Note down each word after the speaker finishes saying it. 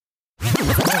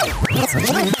Another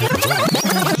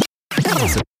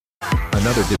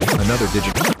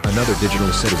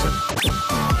digital citizen.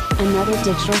 Another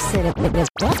digital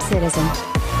citizen.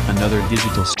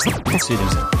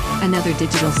 Another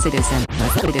digital citizen.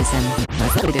 Another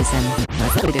digital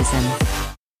citizen.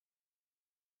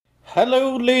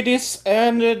 Hello, ladies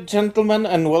and gentlemen,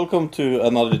 and welcome to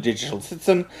another Digital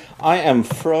Citizen. I am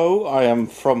Fro. I am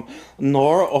from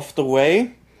North of the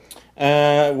Way.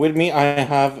 With me, I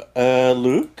have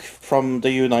Luke from the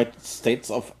United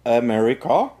States of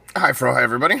America. Hi, Fro. Hi,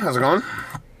 everybody. How's it going?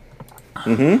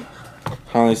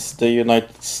 How is the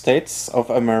United States of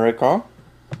America?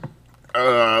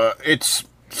 It's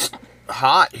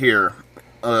hot here.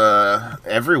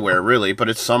 Everywhere, really, but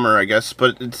it's summer, I guess.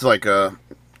 But it's like a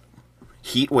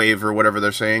heat wave or whatever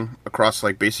they're saying across,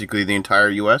 like, basically the entire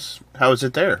U.S. How is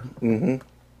it there?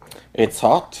 It's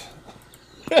hot.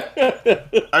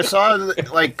 I saw,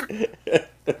 like,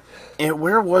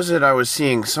 where was it I was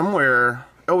seeing? Somewhere,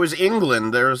 it was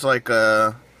England. There was, like,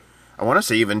 I want to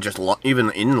say even even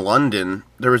in London,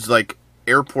 there was, like,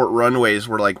 airport runways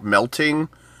were, like, melting,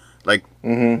 like,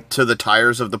 to the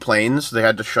tires of the planes. They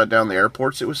had to shut down the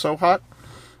airports. It was so hot.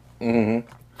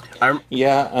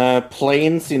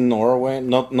 Planes in Norway,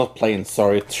 not planes,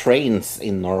 sorry, trains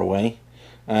in Norway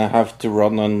have to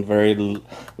run on very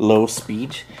low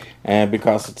speed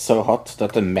because it's so hot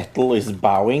that the metal is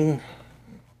bowing.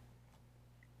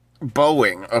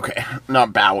 Bowing, okay,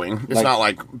 not bowing. It's Like, not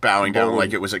like bowing down bowing.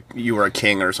 like it was you were a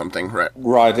king or something, right?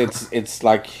 Right, it's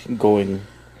like going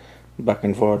back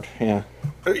and forth, yeah.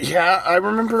 Yeah, I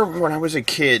remember when I was a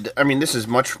kid. I mean, this is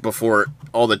much before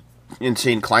all the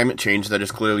insane climate change that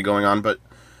is clearly going on, but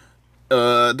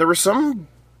there were some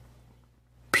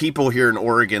people here in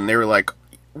Oregon. They were like,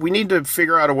 we need to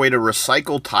figure out a way to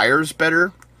recycle tires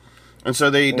better. And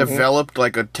so they developed,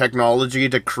 like, a technology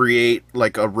to create,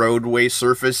 like, a roadway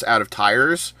surface out of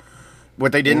tires.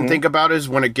 What they didn't think about is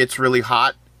when it gets really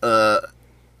hot, the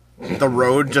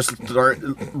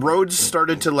roads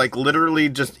started to, like, literally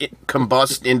just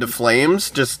combust into flames.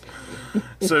 Just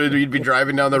so you'd be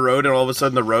driving down the road and all of a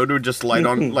sudden the road would just light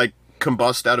on, like,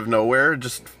 combust out of nowhere.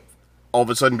 Just all of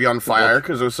a sudden be on fire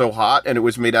because it was so hot and it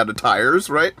was made out of tires,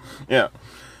 right? Yeah.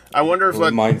 I wonder if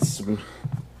Reminds me.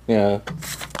 Yeah.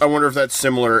 I wonder if that's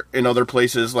similar in other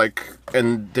places, like,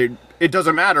 and it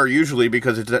doesn't matter usually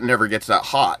because it never gets that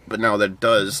hot, but now that it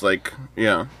does, like,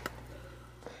 yeah.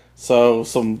 So,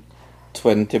 some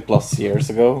 20 plus years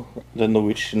ago, the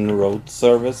Norwegian Road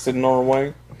Service in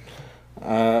Norway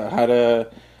had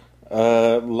a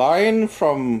line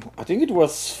from, I think it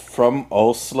was from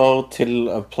Oslo till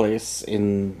a place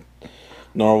in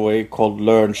Norway called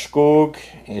Lørenskog.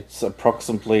 It's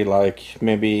approximately like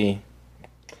maybe,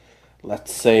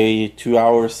 let's say, 2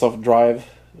 hours of drive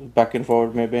back and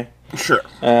forth, maybe. Sure.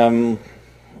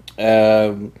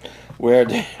 Where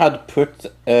they had put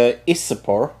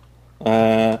Isopor,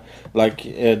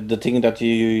 the thing that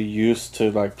you use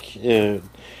to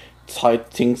tie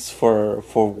things for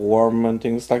warm and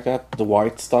things like that, the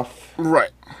white stuff. Right.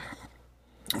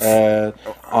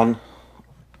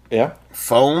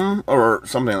 Foam or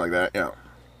something like that, yeah.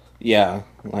 Yeah,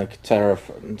 like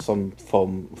some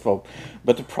foam.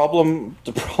 But the problem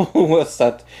was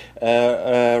that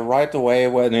right away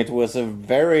when it was a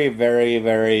very, very,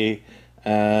 very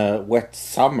wet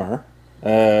summer,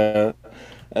 winter,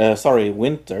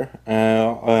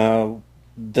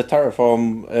 the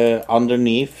Terraform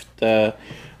underneath the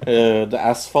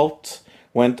asphalt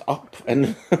went up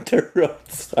and the road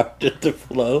started to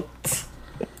float.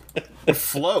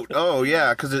 Float. Oh,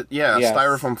 yeah, because Yes.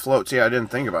 styrofoam floats. Yeah, I didn't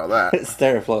think about that.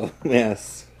 Styrofoam,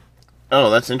 yes.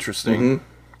 Oh, that's interesting.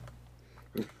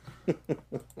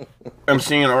 I'm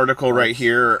seeing an article right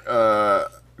here.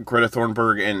 Greta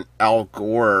Thunberg and Al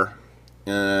Gore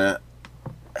got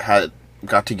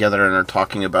together and are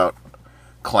talking about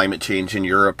climate change in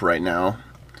Europe right now.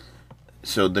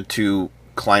 So the two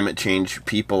climate change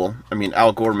people, I mean,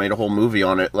 Al Gore made a whole movie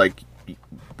on it, like,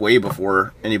 way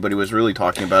before anybody was really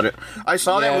talking about it. I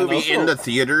saw that movie in the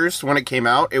theaters when it came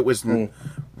out. It was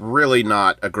really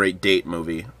not a great date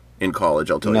movie in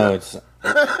college, I'll tell you. No, it's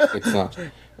not.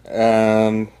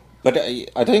 But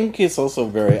I think he's also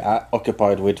very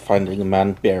occupied with finding a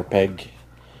man-bear peg.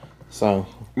 So.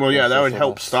 Well, yeah, that would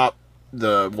help stop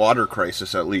the water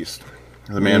crisis, at least.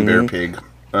 The man-bear pig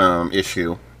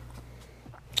issue.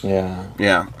 Yeah.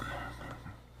 Yeah.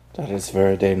 That is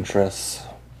very dangerous.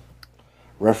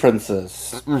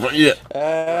 References. Yeah.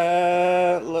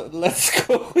 Let's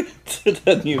go into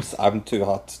the news. I'm too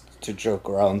hot to joke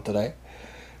around today.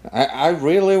 I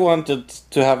really wanted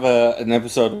to have an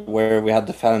episode where we had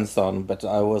the fans on, but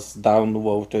I was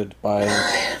downvoted by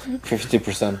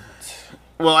 50%.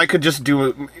 Well, I could just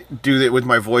do it with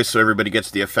my voice so everybody gets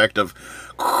the effect of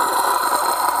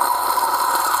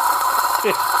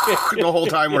the whole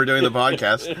time we're doing the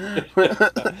podcast.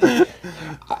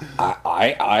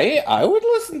 I would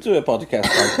listen to a podcast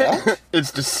like that.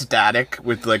 It's just static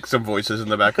with like some voices in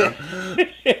the background.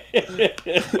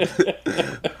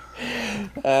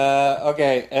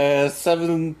 Okay,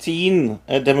 17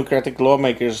 Democratic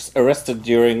lawmakers arrested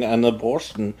during an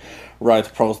abortion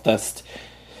right protest.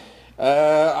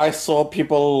 I saw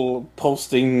people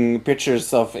posting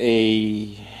pictures of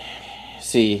AOC,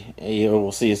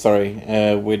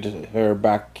 with her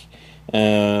back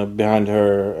behind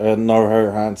her, nor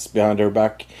her hands behind her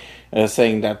back,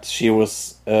 saying that she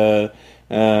was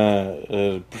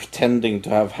pretending to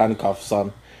have handcuffs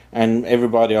on, and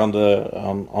everybody on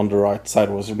the right side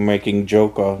was making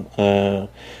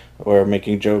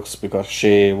making jokes because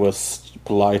she was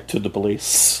polite to the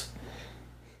police.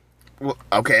 Well,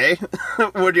 okay.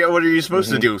 What are you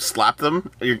supposed to do? Slap them?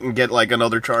 You can get like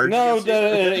another charge? No,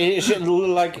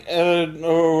 we're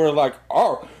like,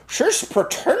 oh, she's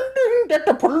pretending that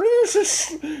the police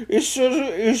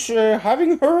is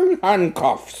having her in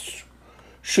handcuffs.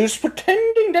 She's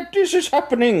pretending that this is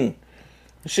happening.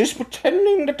 She's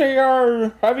pretending that they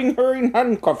are having her in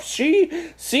handcuffs. See,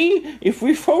 if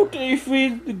we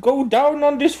go down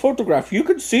on this photograph, you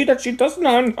can see that she doesn't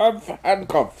have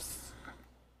handcuffs.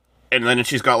 And then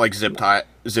she's got like zip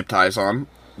ties on.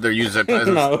 They're used zip ties,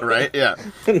 No. right? Yeah.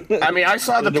 I mean, I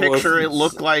saw the picture. It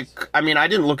looked like. I mean, I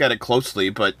didn't look at it closely,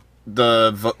 but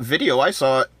the video I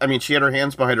saw. I mean, she had her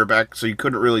hands behind her back, so you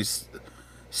couldn't really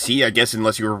see. I guess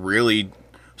unless you were really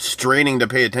straining to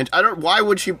pay attention. Why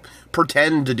would she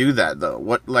pretend to do that though?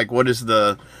 What is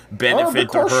the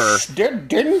benefit to her?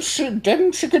 Then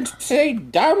she can say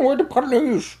down with the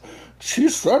police. She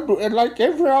said, like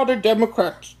every other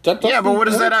Democrat, that Yeah, but what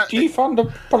does that defund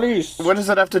the police? What does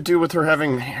that have to do with her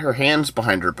having her hands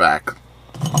behind her back?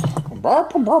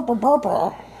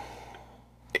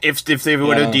 If they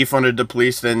would have defunded the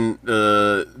police, then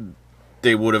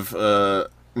they would have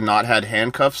not had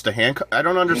handcuffs to handcuff. I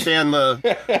don't understand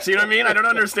see what I mean? I don't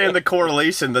understand the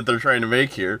correlation that they're trying to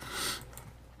make here.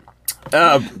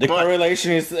 The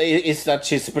correlation is that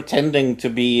she's pretending to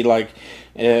be like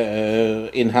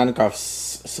in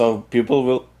handcuffs, so people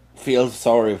will feel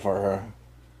sorry for her.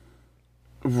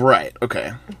 Right.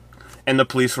 Okay. And the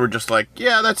police were just like,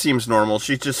 yeah, that seems normal.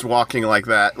 She's just walking like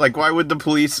that. Like, why would the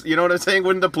police? You know what I'm saying?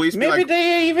 Wouldn't the police be like? Maybe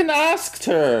they even asked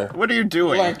her. What are you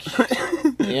doing? Like,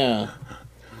 yeah.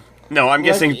 No, I'm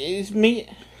guessing. It's me.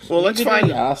 Well, let's find.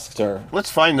 They asked her.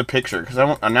 Let's find the picture because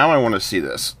now I want to see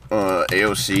this.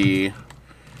 AOC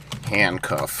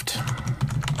handcuffed.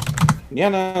 Yeah,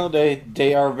 no,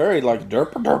 they are very like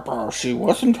derpa. She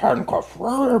wasn't handcuffed.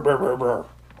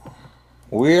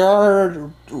 We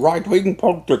are right-wing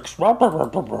politics.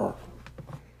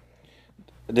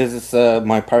 This is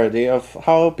my parody of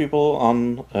how people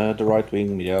on the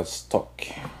right-wing media talk.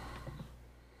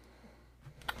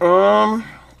 I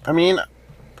mean,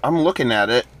 I'm looking at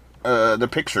it, the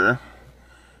picture.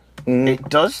 It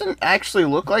doesn't actually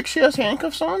look like she has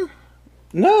handcuffs on.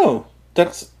 No,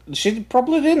 she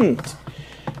probably didn't.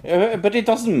 But it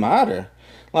doesn't matter.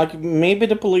 Like, maybe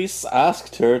the police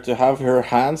asked her to have her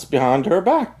hands behind her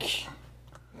back.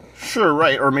 Sure,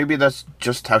 right. Or maybe that's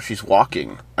just how she's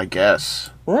walking, I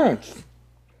guess. Right.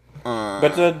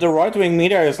 But the right-wing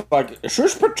media is like,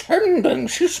 she's pretending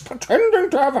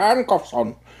to have handcuffs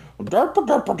on.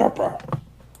 Derpa.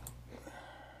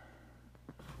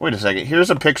 Wait a second. Here's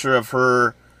a picture of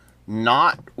her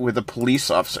not with a police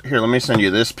officer. Here, let me send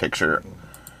you this picture.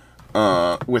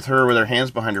 With her with her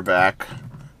hands behind her back.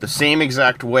 The same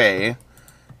exact way,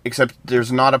 except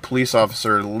there's not a police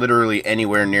officer literally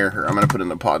anywhere near her. I'm going to put in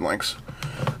the pod links.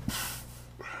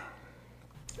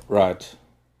 Right.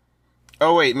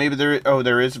 Oh, wait, maybe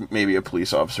there is maybe a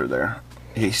police officer there.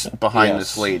 He's behind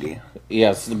this lady.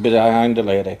 Yes, behind the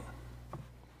lady.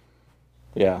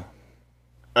 Yeah.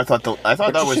 I thought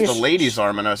that was the lady's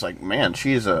arm, and I was like, man,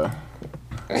 she's a...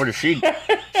 What is she?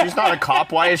 She's not a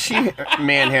cop. Why is she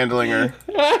manhandling her?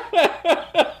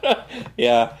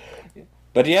 Yeah.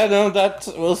 But yeah, no, that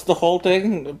was the whole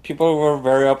thing. People were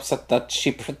very upset that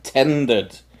she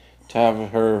pretended to have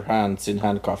her hands in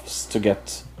handcuffs to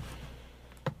get...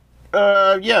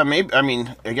 Yeah, maybe. I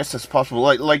mean, I guess that's possible.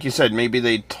 Like you said, maybe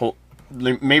they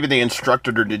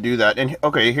instructed her to do that. And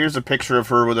okay, here's a picture of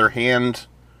her with her hand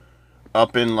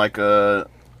up in like a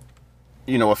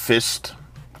fist,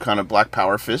 kind of Black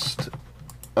Power fist.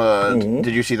 Did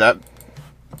you see that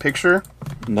picture?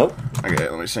 Nope. Okay,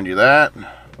 let me send you that.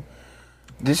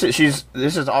 This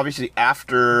is obviously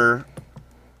after.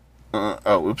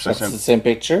 Oops! That's the same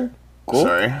picture. Cool.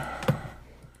 Sorry.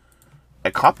 I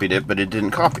copied it, but it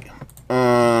didn't copy.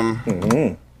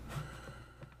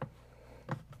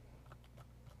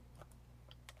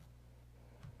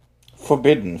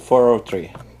 Forbidden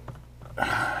 403.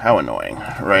 How annoying,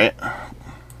 right?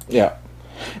 Yeah.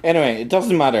 Anyway, it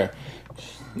doesn't matter.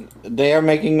 They are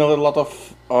making a lot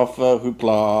of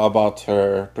hoopla about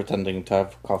her pretending to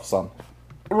have cuffs on.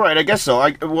 Right, I guess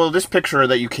so. Well, this picture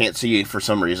that you can't see for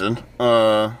some reason,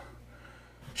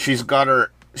 she's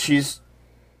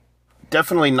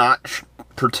definitely not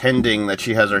pretending that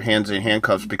she has her hands in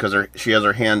handcuffs because she has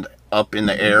her hand up in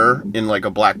the air in like a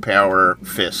Black Power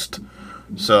fist.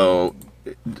 So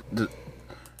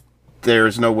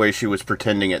there's no way she was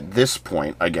pretending at this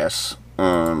point, I guess.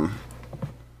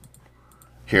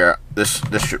 Here, this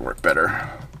should work better.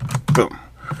 Boom.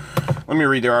 Let me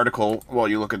read the article while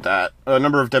you look at that. A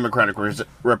number of Democratic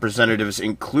representatives,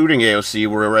 including AOC,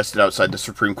 were arrested outside the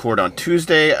Supreme Court on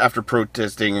Tuesday after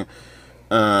protesting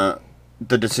the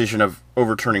decision of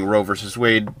overturning Roe v.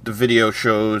 Wade. The video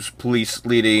shows police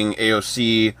leading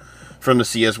AOC from the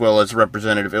sea, as well as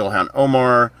Representative Ilhan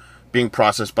Omar, being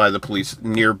processed by the police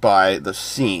nearby the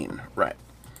scene. Right.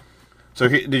 So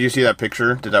did you see that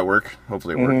picture? Did that work?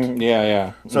 Hopefully it worked.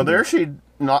 Yeah. So there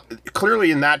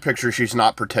clearly in that picture, she's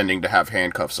not pretending to have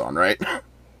handcuffs on, right?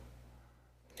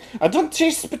 I don't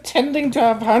think she's pretending to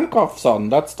have handcuffs on.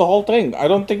 That's the whole thing. I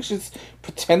don't think she's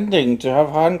pretending to have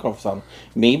handcuffs on.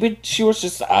 Maybe she was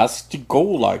just asked to go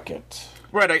like it.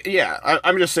 Right,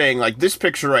 I'm just saying, like, this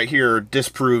picture right here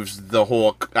disproves the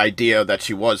whole idea that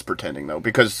she was pretending, though,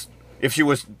 because if she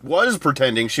was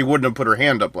pretending, she wouldn't have put her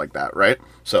hand up like that, right?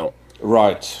 So...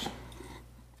 Right.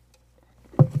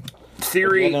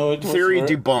 Theory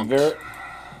debunked.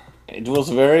 It was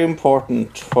very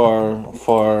important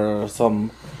for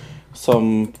some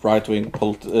right-wing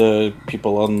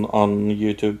people on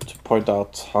YouTube to point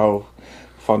out how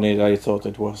funny they thought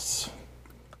it was.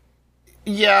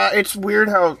 Yeah, it's weird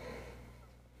how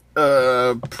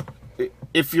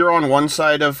if you're on one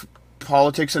side of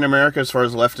politics in America, as far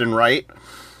as left and right,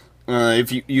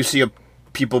 if you see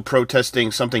people protesting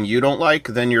something you don't like,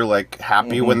 then you're like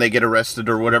happy when they get arrested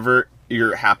or whatever.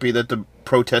 You're happy that the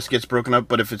protest gets broken up.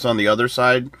 But if it's on the other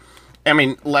side, I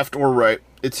mean, left or right,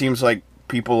 it seems like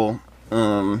people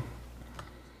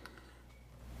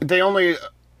they only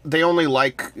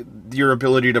like your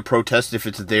ability to protest if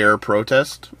it's their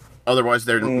protest. Otherwise,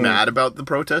 they're mad about the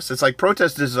protest. It's like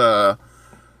protest is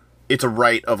it's a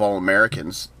right of all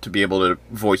Americans to be able to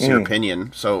voice your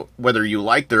opinion. So whether you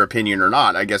like their opinion or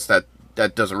not, I guess that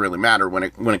doesn't really matter when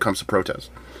it comes to protest.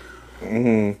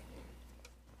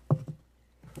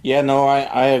 Yeah, no,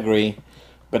 I agree,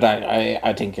 but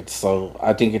I think it's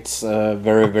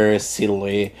very, very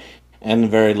silly and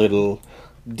very little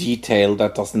detail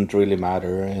that doesn't really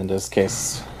matter in this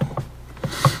case.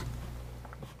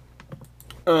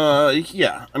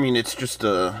 Yeah, I mean, it's just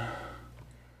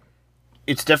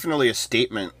it's definitely a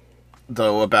statement,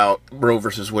 though, about Roe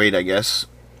versus Wade, I guess.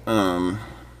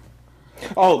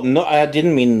 Oh, no, I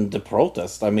didn't mean the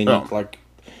protest. I mean, like,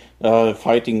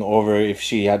 fighting over if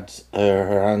she had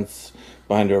her hands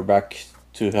behind her back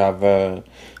to have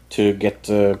to get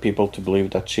people to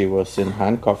believe that she was in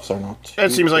handcuffs or not.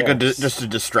 It seems like just a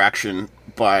distraction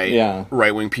by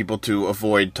right-wing people to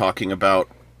avoid talking about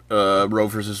Roe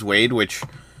versus Wade, which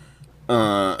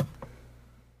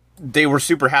they were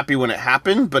super happy when it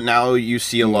happened, but now you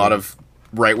see a lot of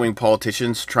right-wing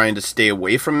politicians trying to stay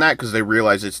away from that because they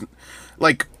realize it's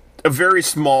like a very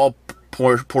small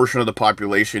portion of the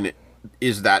population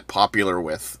is that popular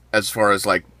with, as far as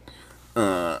like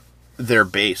their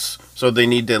base. So they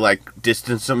need to like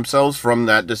distance themselves from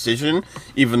that decision,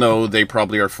 even though they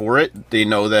probably are for it. They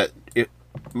know that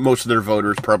most of their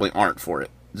voters probably aren't for it.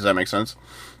 Does that make sense?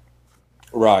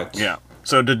 Right. Yeah.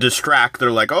 So to distract,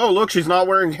 they're like, "Oh, look, she's not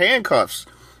wearing handcuffs."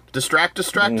 Distract,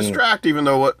 even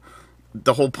though what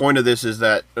the whole point of this is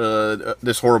that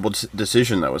this horrible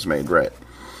decision that was made, right?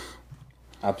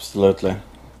 Absolutely.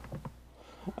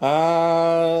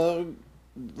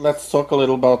 Let's talk a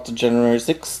little about the January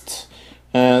 6th.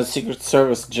 Secret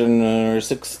Service January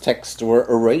 6th texts were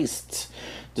erased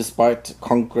despite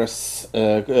Congress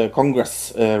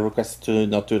request to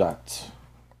not do that.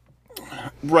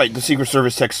 Right, the Secret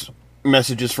Service text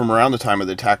messages from around the time of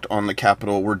the attack on the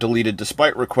Capitol were deleted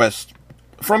despite requests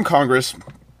from Congress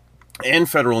and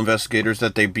federal investigators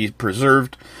that they be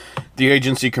preserved. The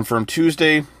agency confirmed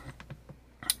Tuesday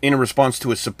in a response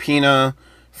to a subpoena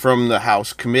from the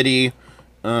House committee.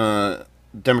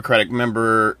 Democratic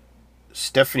member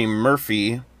Stephanie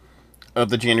Murphy of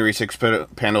the January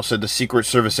 6th panel said the Secret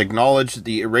Service acknowledged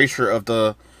the erasure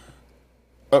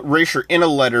in a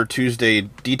letter Tuesday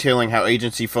detailing how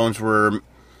agency phones were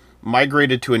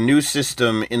migrated to a new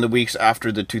system in the weeks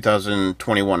after the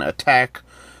 2021 attack.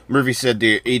 Murphy said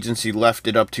the agency left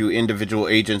it up to individual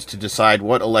agents to decide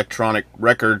what electronic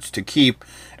records to keep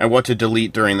and what to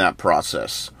delete during that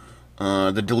process.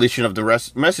 The deletion of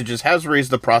the messages has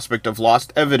raised the prospect of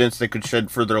lost evidence that could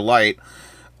shed further light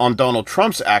on Donald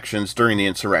Trump's actions during the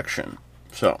insurrection.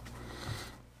 So,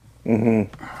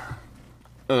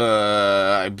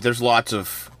 there's lots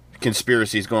of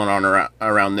conspiracies going on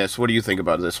around this. What do you think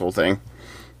about this whole thing?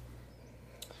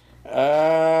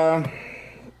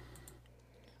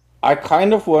 I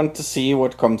kind of want to see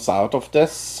what comes out of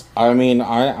this. I mean,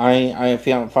 I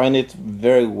find it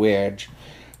very weird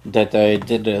that they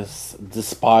did this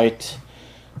despite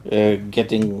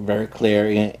getting very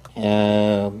clear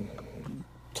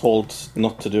told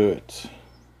not to do it.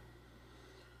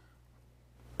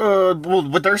 Well,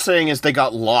 what they're saying is they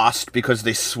got lost because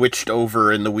they switched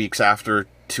over in the weeks after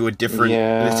to a different...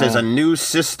 Yeah. It says a new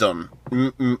system.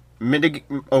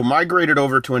 Migrated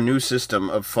over to a new system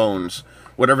of phones.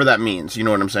 Whatever that means. You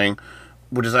know what I'm saying?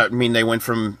 What does that mean? They went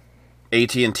from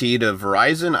AT&T to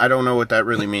Verizon? I don't know what that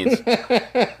really means.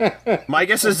 My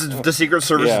guess is the Secret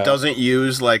Service doesn't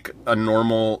use, like, a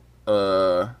normal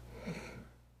cell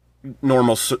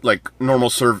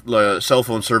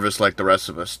phone service like the rest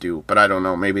of us do, but I don't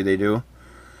know. Maybe they do.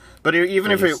 But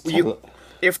even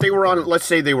if they were on, let's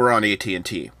say they were on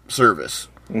AT&T service,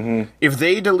 if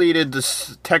they deleted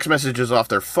the text messages off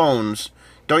their phones,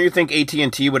 don't you think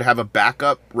AT&T would have a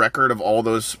backup record of all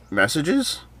those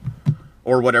messages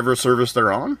or whatever service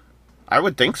they're on? I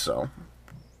would think so.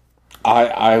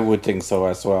 I would think so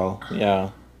as well. Yeah.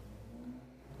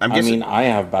 I mean, I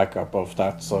have backup of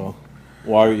that, so.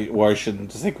 Why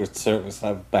shouldn't the Secret Service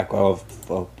have backup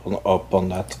up on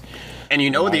that? And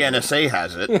the NSA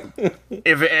has it.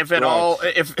 If at all,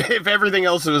 if everything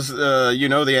else was, the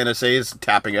NSA is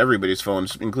tapping everybody's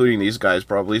phones, including these guys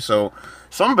probably. So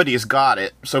somebody's got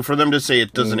it. So for them to say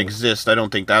it doesn't exist, I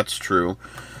don't think that's true.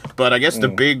 But I guess the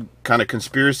big kind of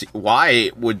conspiracy,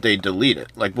 why would they delete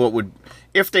it? Like,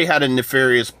 if they had a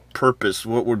nefarious purpose,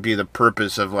 what would be the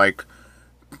purpose of, like,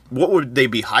 what would they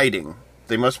be hiding?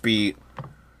 They must be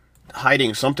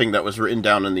hiding something that was written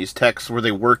down in these texts. Were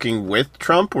they working with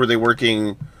Trump? Were they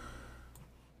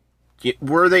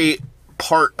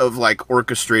part of, like,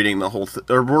 orchestrating the whole thing?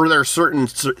 Or were there certain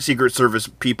Secret Service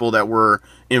people that were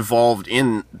involved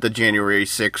in the January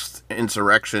 6th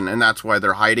insurrection, and that's why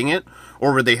they're hiding it?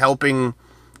 Or were they helping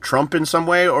Trump in some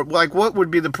way? Or, like, what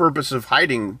would be the purpose of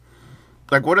hiding?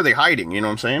 Like, what are they hiding? You know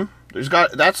what I'm saying?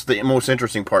 That's the most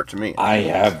interesting part to me. I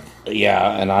have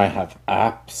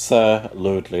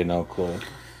absolutely no clue.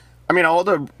 I mean, all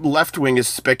the left-wing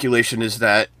speculation is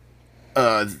that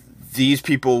these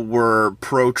people were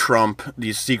pro-Trump,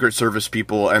 these Secret Service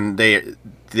people, and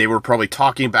they were probably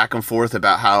talking back and forth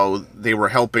about how they were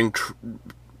helping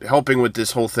with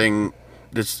this whole thing,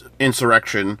 this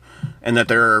insurrection, and that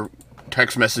there are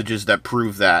text messages that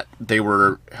prove that they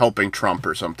were helping Trump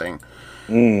or something.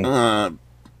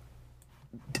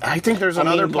 I think there's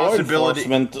another possibility.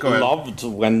 Law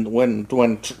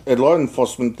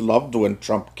enforcement loved when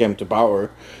Trump came to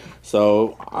power,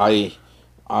 so I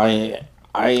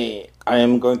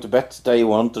am going to bet they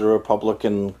want the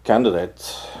Republican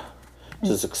candidate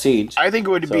to succeed. I think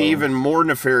it would be even more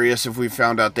nefarious if we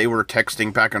found out they were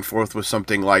texting back and forth with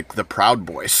something like the Proud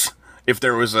Boys. If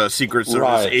there was a Secret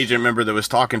Service agent member that was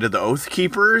talking to the Oath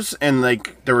Keepers and,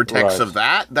 like, there were texts of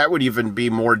that would even be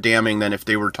more damning than if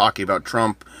they were talking about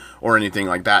Trump or anything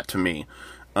like that to me.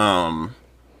 And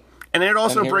it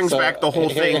also brings back the whole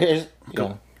thing.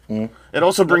 It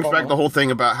also brings back the whole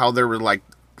thing about how there were, like,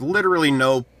 literally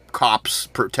no cops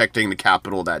protecting the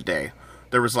Capitol that day.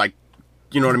 There was, like,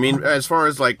 you know what I mean? As far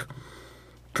as, like,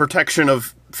 protection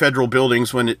of federal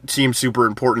buildings when it seemed super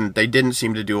important, they didn't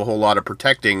seem to do a whole lot of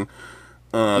protecting.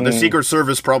 The Secret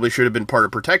Service probably should have been part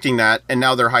of protecting that, and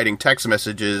now they're hiding text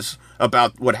messages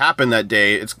about what happened that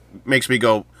day. It makes me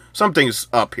go, something's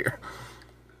up here.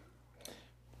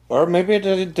 Or maybe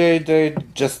they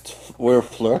just were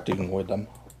flirting with them.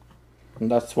 And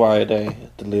that's why they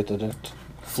deleted it.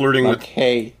 Flirting like,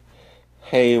 with...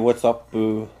 Hey, what's up,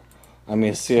 boo? I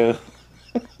miss you.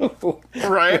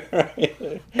 Right?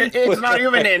 It's not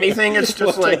even anything. It's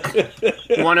just like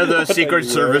one of the Secret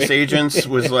Service agents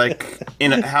was like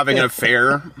having an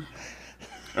affair,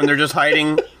 and they're just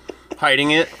hiding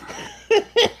it.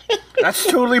 That's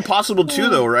totally possible too,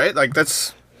 though, right? Like,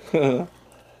 that's for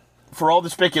all the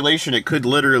speculation. It could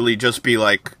literally just be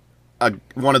like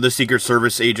one of the Secret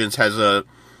Service agents has a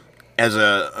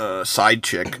side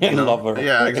chick. You know? Lover.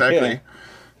 Yeah, exactly.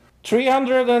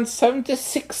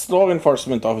 376 law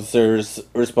enforcement officers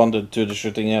responded to the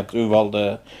shooting at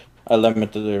Uvalde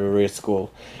Elementary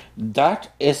School.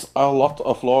 That is a lot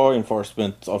of law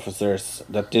enforcement officers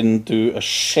that didn't do a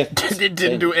shit.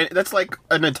 Didn't do it. That's like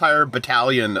an entire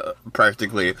battalion,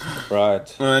 practically.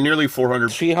 Right. Nearly 400.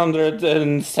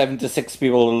 376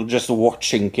 people just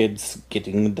watching kids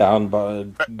getting down by...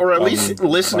 Or at least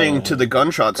listening to the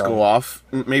gunshots go off.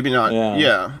 Maybe not.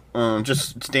 Yeah.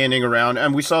 Just standing around.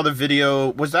 And we saw the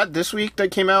video. Was that this week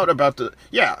that came out about the...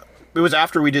 Yeah. It was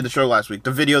after we did the show last week.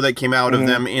 The video that came out of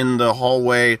them in the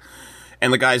hallway...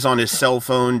 And the guy's on his cell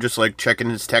phone, just, like, checking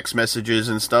his text messages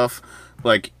and stuff.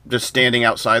 Like, just standing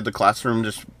outside the classroom,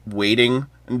 just waiting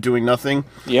and doing nothing.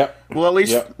 Yep. Well, at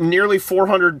least nearly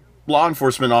 400 law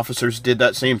enforcement officers did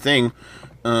that same thing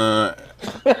at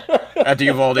the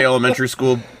Uvalde Elementary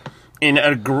School. In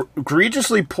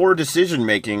egregiously poor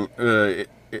decision-making,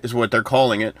 is what they're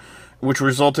calling it, which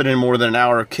resulted in more than an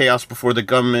hour of chaos before the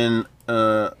gunman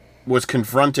was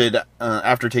confronted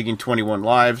after taking 21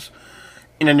 lives.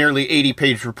 In a nearly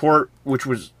 80-page report, which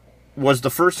was the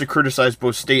first to criticize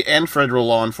both state and federal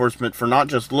law enforcement for not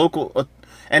just local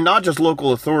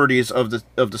authorities of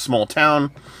the small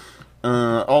town.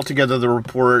 Altogether, the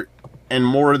report and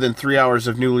more than 3 hours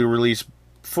of newly released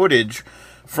footage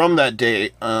from that day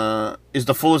is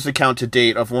the fullest account to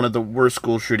date of one of the worst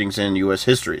school shootings in U.S.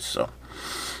 history. So,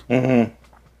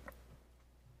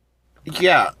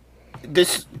 yeah,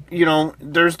 this,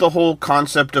 there's the whole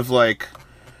concept of, like,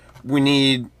 we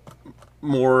need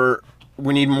more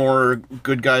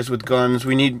good guys with guns.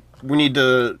 We need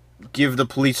to give the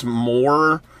police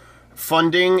more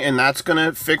funding, and that's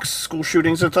gonna fix school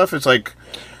shootings and stuff. It's like,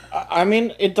 I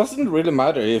mean, it doesn't really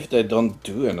matter if they don't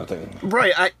do anything.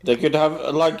 Right. They could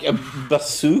have like a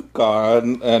bazooka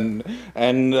and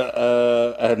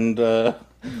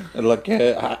like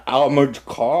a armored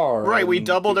car. Right. We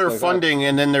double their funding,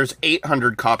 and then there's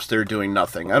 800 cops there doing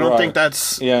nothing. I don't think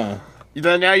that's... Yeah.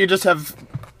 Then now you just have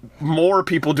more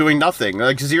people doing nothing.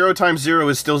 Like 0 times 0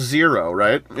 is still 0,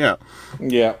 right? Yeah.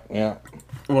 Yeah, yeah.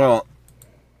 Well,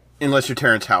 unless you're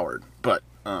Terrence Howard, but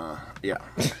yeah.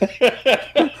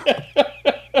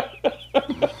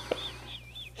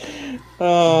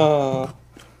 Oh,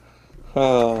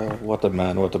 what a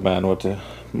man! What a man! What a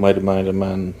mighty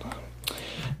man!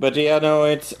 But yeah, no,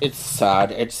 it's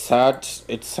sad. It's sad.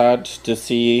 It's sad to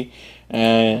see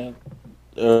a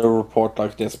report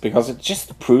like this, because it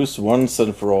just proves once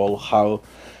and for all how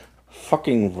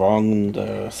fucking wrong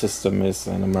the system is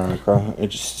in America.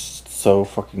 It's just so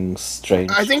fucking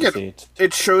strange. I think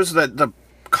it shows that the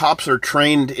cops are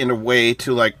trained in a way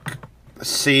to, like,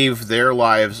 save their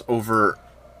lives over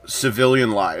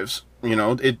civilian lives.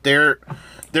 Their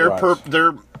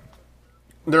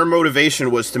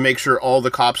motivation was to make sure all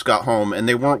the cops got home, and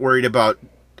they weren't worried about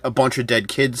a bunch of dead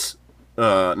kids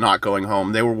not going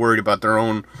home. They were worried about their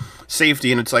own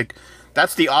safety, and it's like,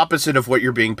 that's the opposite of what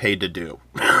you're being paid to do.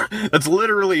 That's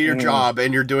literally your job,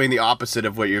 and you're doing the opposite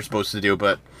of what you're supposed to do.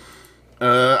 But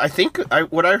I think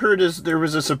what I heard is there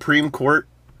was a Supreme Court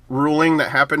ruling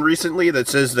that happened recently that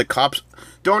says that cops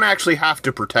don't actually have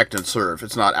to protect and serve.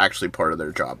 It's not actually part of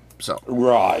their job. So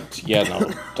right, yeah,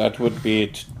 no, that would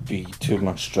be too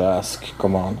much to ask.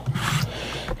 Come on.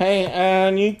 Hey,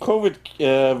 new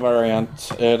COVID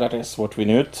variant. That is what we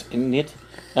need.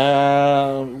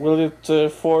 Will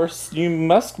it force new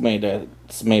mask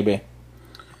mandates? Maybe.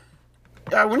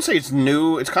 I wouldn't say it's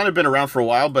new. It's kind of been around for a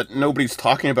while, but nobody's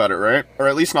talking about it, right? Or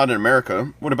at least not in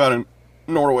America. What about in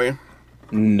Norway?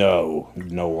 No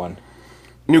one.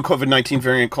 New COVID-19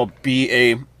 variant called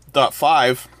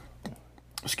BA.5.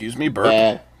 Excuse me,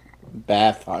 burp.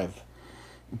 BA.5.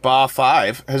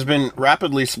 BA.5 has been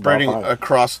rapidly spreading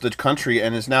across the country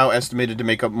and is now estimated to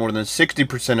make up more than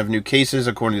 60% of new cases,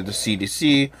 according to the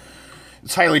CDC.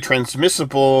 It's highly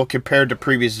transmissible compared to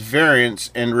previous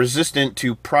variants and resistant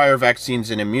to prior vaccines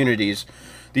and immunities.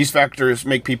 These factors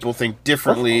make people think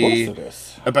differently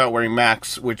about wearing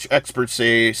masks, which experts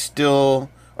say are still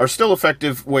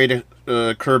effective way to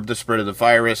curb the spread of the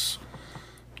virus.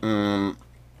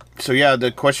 So yeah,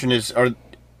 the question is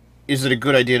it a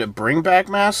good idea to bring back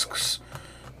masks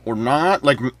or not?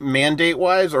 Like,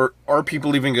 mandate-wise, or are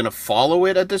people even going to follow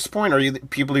it at this point? Are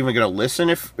people even going to listen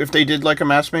if they did, like, a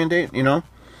mask mandate,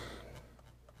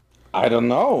 I don't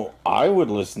know. I would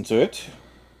listen to it.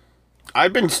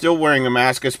 I've been still wearing a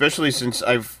mask, especially since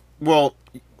I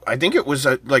think it was,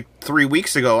 like, 3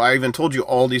 weeks ago. I even told you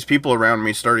all these people around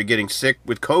me started getting sick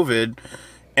with COVID,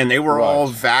 and they were all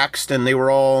vaxxed, and they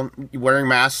were all wearing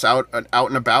masks out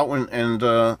and about,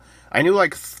 and I knew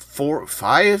like four or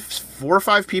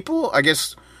five people, I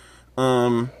guess.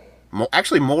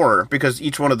 Actually more, because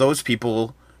each one of those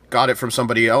people got it from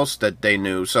somebody else that they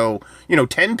knew. So,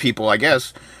 10 people, I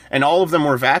guess. And all of them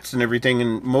were vaxxed and everything,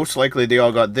 and most likely they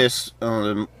all got this,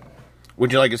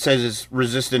 which, like it says, is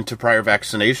resistant to prior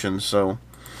vaccinations, so...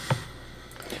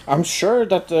 I'm sure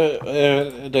that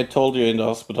they told you in the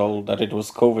hospital that it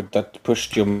was COVID that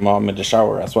pushed your mom in the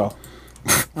shower as well.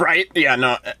 Right? Yeah,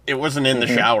 no, it wasn't in the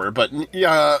shower, but,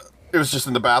 yeah, it was just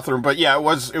in the bathroom. But, yeah, it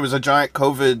was a giant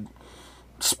COVID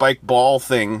spike ball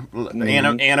thing,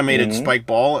 animated spike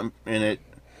ball, and it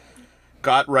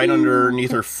got right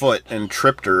underneath her foot and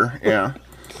tripped her. Yeah,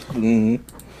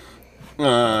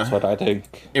 That's what I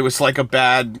think. it was like a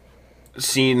bad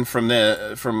scene from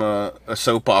a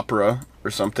soap opera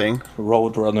or something.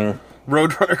 Roadrunner.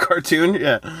 Roadrunner cartoon.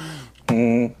 Yeah,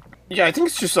 yeah. I think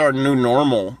it's just our new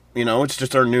normal. It's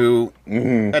just our new.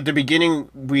 At the beginning,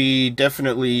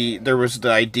 there was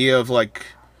the idea of like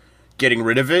getting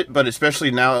rid of it, but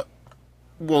especially now.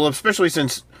 Well, especially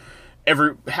since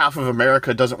half of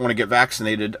America doesn't want to get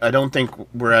vaccinated, I don't think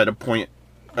we're at a point.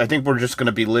 I think we're just going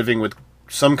to be living with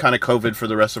some kind of COVID for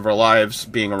the rest of our lives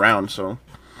being around, so.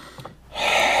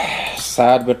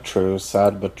 Sad but true,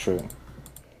 sad but true.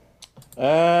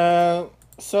 Biden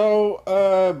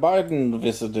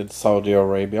visited Saudi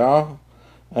Arabia.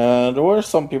 There were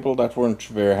some people that weren't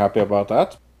very happy about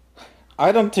that.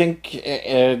 I don't think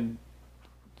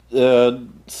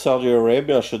Saudi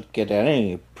Arabia should get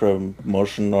any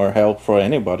promotion or help for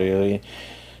anybody,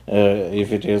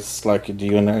 if it is like the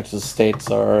United States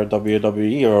or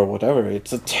WWE or whatever.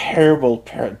 It's a terrible,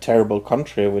 terrible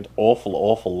country with awful,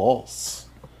 awful laws.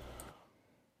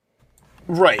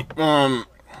 Right.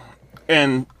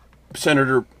 And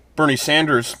Senator Bernie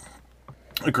Sanders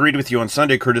agreed with you on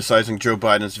Sunday, criticizing Joe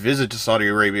Biden's visit to Saudi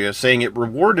Arabia, saying it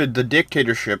rewarded the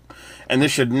dictatorship, and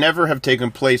this should never have taken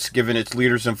place given its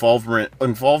leader's involvement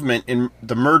in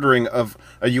the murdering of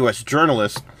a U.S.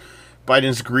 journalist.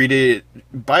 Biden greeted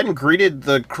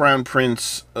the Crown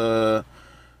Prince,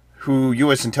 who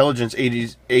U.S. intelligence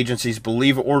agencies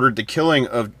believe ordered the killing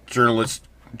of journalist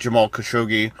Jamal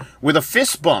Khashoggi, with a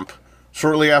fist bump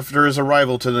shortly after his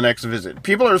arrival to the next visit.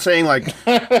 People are saying, like,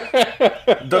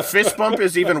 the fist bump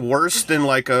is even worse than,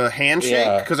 like, a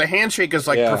handshake, because a handshake is,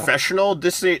 like, professional.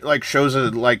 This, like, shows,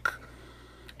 an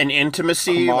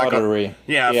intimacy. Camaraderie.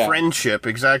 Like friendship,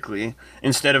 exactly.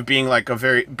 Instead of being, like,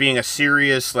 being a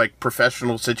serious, like,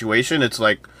 professional situation, it's,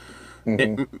 like,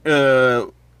 it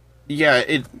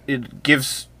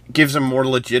gives him more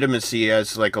legitimacy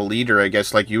as, like, a leader, I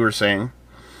guess, like you were saying.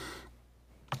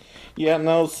 Yeah,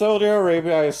 no, Saudi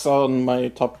Arabia is on my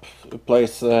top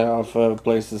place of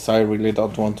places I really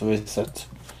don't want to visit.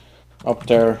 Up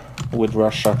there with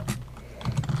Russia.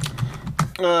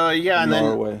 And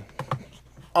Norway. Then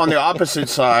on the opposite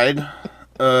side,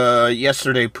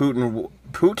 yesterday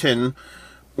Putin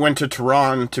went to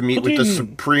Tehran to meet with the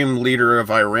supreme leader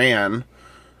of Iran.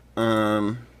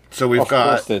 So we've got...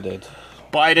 Of course they did.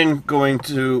 Biden going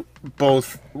to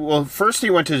first he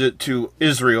went to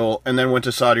Israel and then went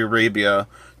to Saudi Arabia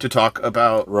to talk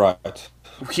about... Right.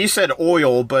 He said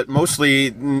oil, but mostly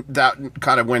that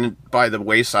kind of went by the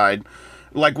wayside.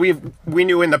 Like we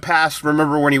knew in the past,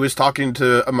 remember when he was talking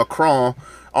to Macron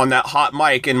on that hot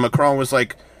mic, and Macron was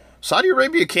like, Saudi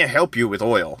Arabia can't help you with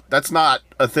oil. That's not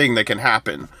a thing that can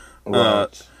happen. Right.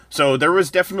 So there was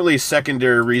definitely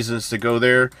secondary reasons to go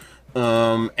there.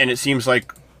 And it seems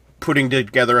like putting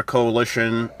together a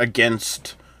coalition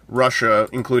against Russia,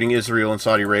 including Israel and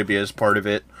Saudi Arabia, is part of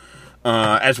it,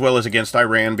 as well as against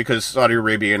Iran, because Saudi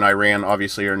Arabia and Iran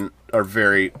obviously are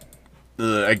very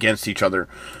against each other.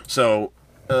 So,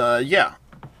 I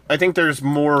think there's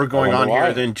more going on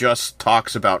here than just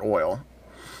talks about oil.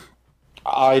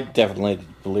 I definitely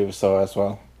believe so as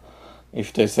well.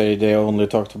 If they say they only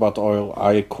talked about oil,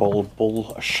 I call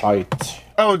bullshit.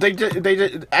 Oh, they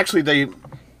did. Actually,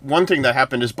 one thing that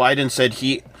happened is Biden said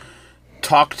he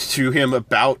talked to him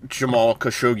about Jamal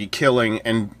Khashoggi killing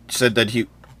and said that he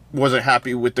wasn't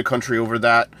happy with the country over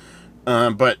that.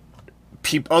 But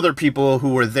other people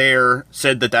who were there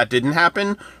said that didn't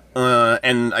happen.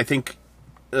 And I think...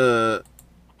 so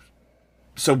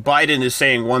Biden is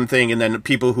saying one thing, and then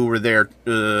people who were there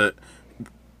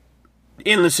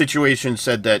in the situation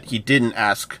said that he didn't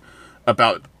ask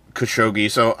about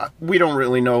Khashoggi. So we don't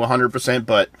really know 100%,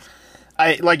 but...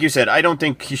 like you said, I don't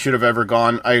think he should have ever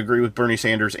gone. I agree with Bernie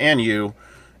Sanders and you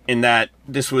in that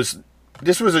this was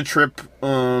a trip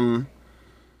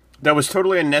that was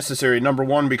totally unnecessary. Number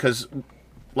one, because,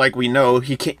 like we know,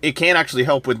 it can't actually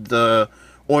help with the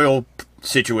oil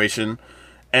situation,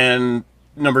 and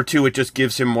number two, it just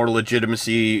gives him more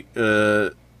legitimacy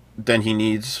than he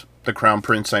needs. The Crown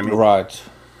Prince, I mean. Right.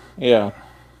 Yeah.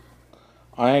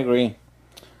 I agree.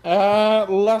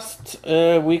 Last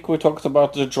week we talked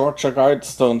about the Georgia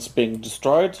Guidestones being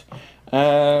destroyed.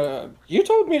 You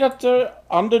told me that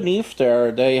underneath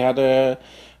there they had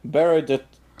buried a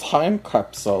time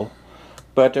capsule,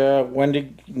 but when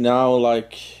they now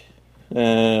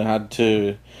had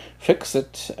to fix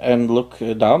it and look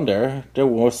down there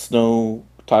was no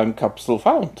time capsule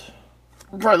found.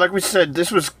 Right, like we said, this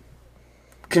was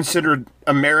considered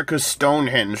America's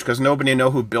Stonehenge because nobody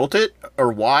know who built it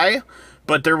or why,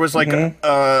 but there was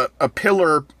a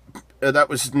pillar that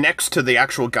was next to the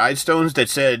actual Guidestones that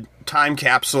said time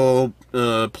capsule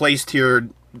placed here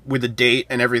with a date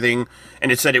and everything,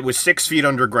 and it said it was 6 feet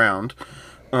underground.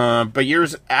 But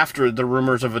years after the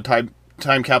rumors of a time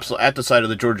capsule at the site of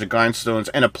the Georgia Guidestones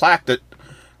and a plaque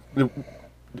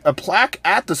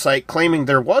at the site claiming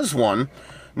there was one,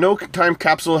 no time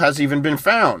capsule has even been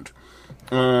found.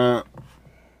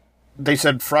 They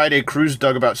said Friday crews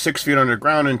dug about 6 feet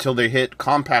underground until they hit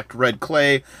compact red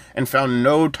clay and found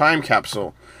no time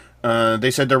capsule. They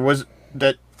said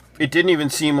that it didn't even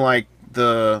seem like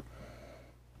the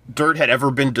dirt had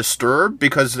ever been disturbed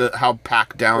because of how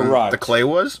packed down the clay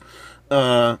was.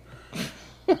 The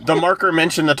marker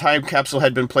mentioned the time capsule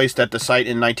had been placed at the site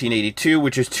in 1982,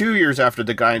 which is 2 years after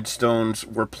the Guidestones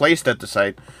were placed at the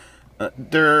site.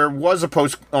 There was a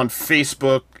post on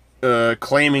Facebook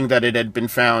claiming that it had been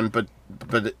found, but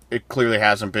it clearly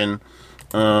hasn't been.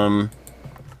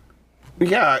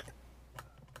 Yeah,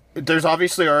 there's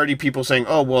obviously already people saying,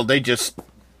 "Oh, well, they just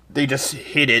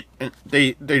hid it.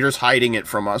 They're just hiding it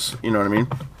from us." You know what I mean?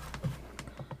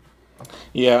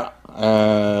 Yeah,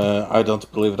 I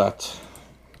don't believe that.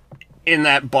 In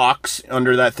that box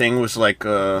under that thing was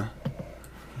the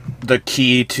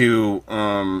key to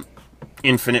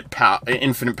infinite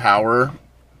power.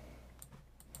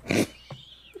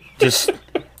 Just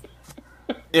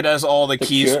it has all the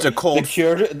keys to cold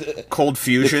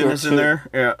fusion is in there.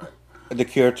 Yeah, the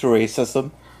cure to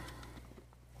racism.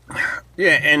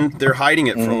 Yeah, and they're hiding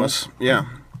it from us. Yeah,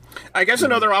 I guess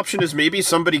another option is maybe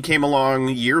somebody came along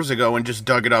years ago and just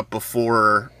dug it up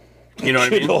before. You know what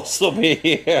I mean? Could also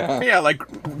be, yeah. Yeah, like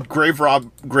grave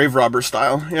robber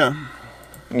style. Yeah.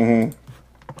 Mm-hmm.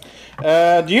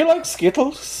 Do you like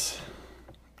Skittles?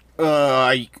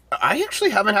 I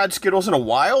actually haven't had Skittles in a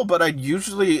while, but I used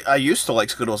to like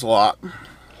Skittles a lot.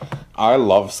 I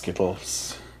love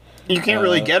Skittles. You can't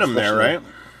really get them there, right?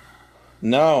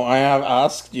 No, I have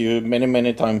asked you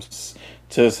many times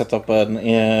to set up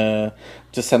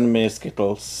to send me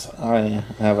Skittles. I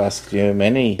have asked you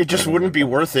many. It just wouldn't be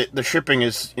worth it. The shipping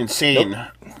is insane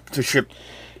to ship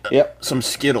some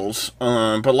Skittles.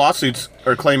 But lawsuits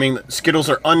are claiming that Skittles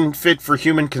are unfit for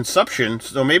human consumption,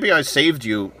 so maybe I saved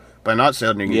you by not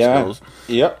sending you Skittles.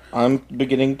 Yeah, I'm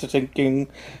beginning to thinking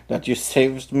that you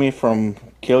saved me from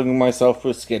killing myself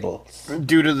with Skittles.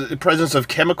 Due to the presence of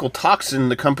chemical toxin,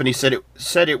 the company said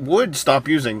it would stop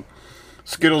using.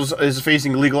 Skittles is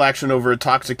facing legal action over a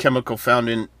toxic chemical found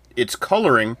in its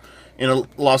coloring in a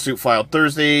lawsuit filed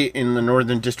Thursday in the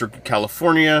Northern District of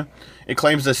California. It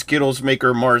claims that Skittles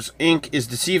maker Mars Inc. is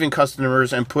deceiving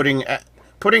customers and putting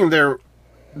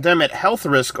them at health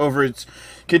risk over its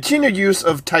continued use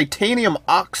of titanium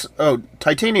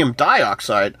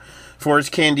dioxide for its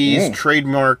candy's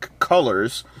trademark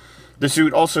colors. The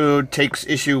suit also takes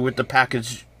issue with the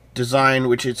package design,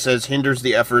 which it says hinders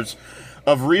the efforts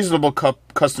of reasonable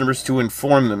customers to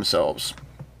inform themselves.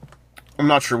 I'm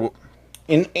not sure what...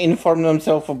 Inform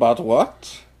themselves about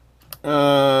what?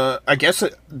 I guess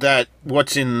that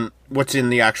what's in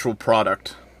the actual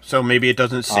product. So maybe it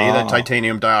doesn't say that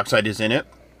titanium dioxide is in it.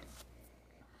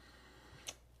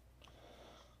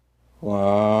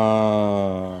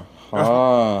 Wow.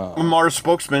 A Mars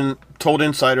spokesman told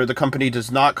Insider the company does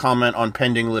not comment on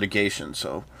pending litigation.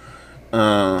 So,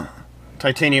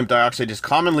 titanium dioxide is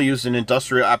commonly used in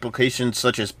industrial applications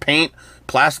such as paint,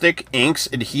 plastic, inks,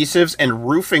 adhesives, and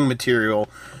roofing material,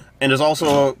 and is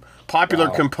also a popular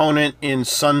component in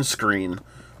sunscreen.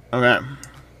 Okay.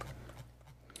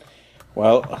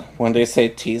 Well, when they say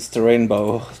tease the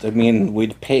rainbow, they mean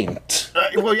with paint.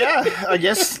 Well, yeah, I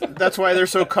guess that's why they're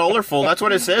so colorful. That's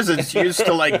what it says. It's used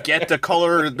to, get the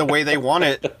color the way they want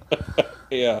it.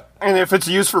 Yeah. And if it's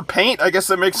used for paint, I guess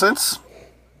that makes sense.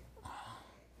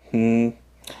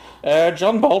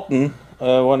 John Bolton,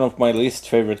 one of my least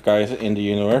favorite guys in the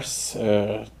universe,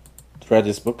 read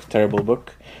his book, terrible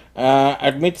book,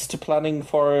 admits to planning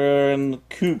foreign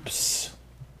coups.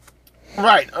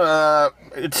 Right.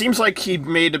 It seems like he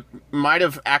might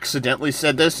have accidentally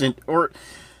said this, or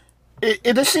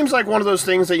This seems like one of those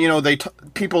things that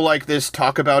people like this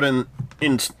talk about in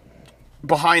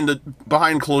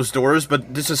behind closed doors,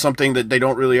 but this is something that they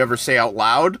don't really ever say out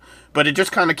loud. But it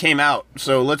just kind of came out,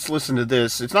 so let's listen to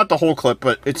this. It's not the whole clip,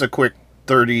 but it's a quick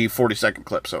 40-second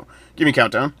clip. So give me a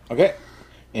countdown. Okay,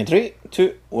 in 3,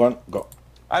 2, 1, go.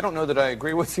 I don't know that I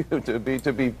agree with you. To be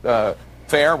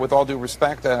fair, with all due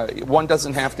respect, one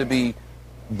doesn't have to be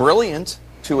brilliant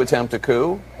to attempt a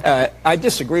coup. I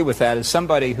disagree with that. As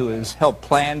somebody who has helped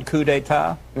plan coup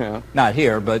d'état, not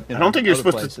here, but I don't think you're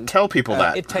supposed places, to tell people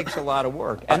that. It takes a lot of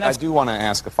work. And I do want to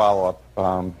ask a follow-up.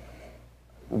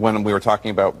 When we were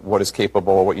talking about what is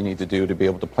capable or what you need to do to be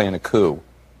able to plan a coup,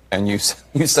 and you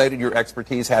cited your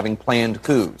expertise having planned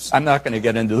coups. I'm not going to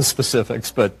get into the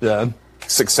specifics, but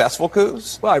successful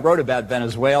coups? Well, I wrote about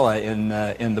Venezuela in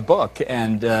the book,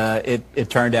 and it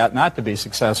turned out not to be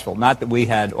successful. Not that we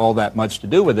had all that much to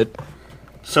do with it.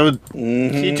 So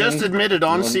he just admitted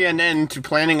on CNN to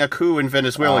planning a coup in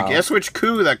Venezuela. Wow. Guess which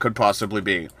coup that could possibly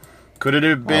be? Could it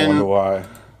have been I wonder why.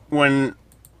 When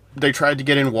they tried to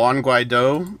get in Juan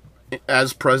Guaido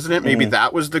as president? Maybe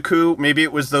that was the coup. Maybe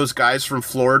it was those guys from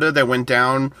Florida that went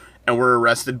down and were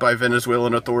arrested by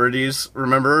Venezuelan authorities,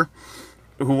 remember?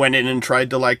 Who went in and tried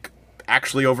to,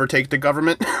 actually overtake the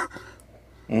government.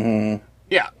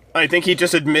 Yeah, I think he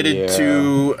just admitted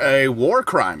to a war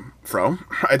crime, Fro.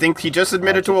 I think he just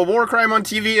admitted to a war crime on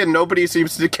TV and nobody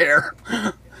seems to care.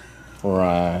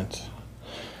 Right.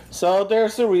 So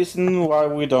there's a reason why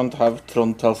we don't have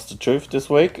Trond Tells the Truth this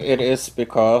week. It is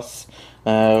because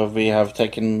we have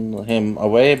taken him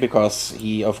away because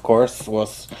he, of course,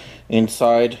 was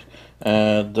inside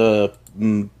the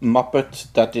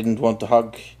Muppet that didn't want to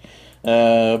hug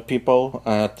people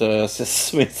at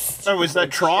Smith's. Oh, is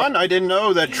that Tron? I didn't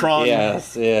know that Tron.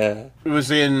 Yes, yeah.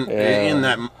 Was in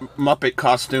that Muppet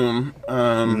costume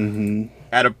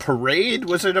at a parade.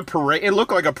 Was it a parade? It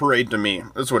looked like a parade to me.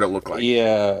 That's what it looked like.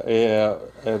 Yeah.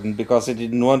 And because he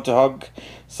didn't want to hug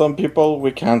some people,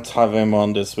 we can't have him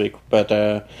on this week. But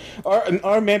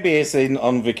or maybe he's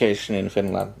on vacation in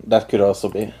Finland. That could also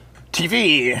be.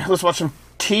 TV. Let's watch some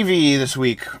TV this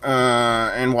week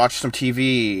and watch some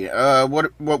TV.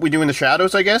 What we do in the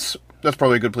shadows, I guess. That's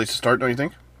probably a good place to start, don't you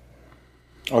think?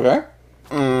 Okay.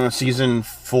 Season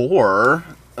 4.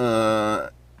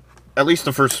 At least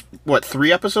the first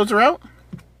 3 episodes are out.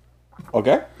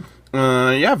 Okay.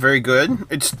 Yeah, very good.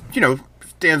 It's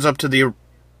stands up to the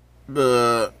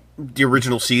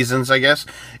original seasons, I guess.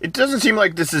 It doesn't seem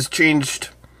like this has changed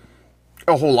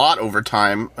a whole lot over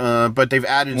time, but they've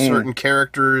added certain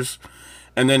characters.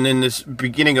 And then in this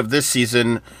beginning of this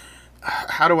season,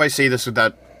 how do I say this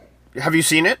without... Have you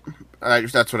seen it?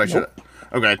 That's what I should...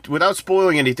 Okay, without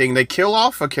spoiling anything, they kill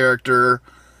off a character,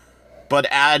 but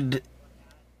add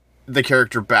the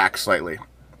character back slightly.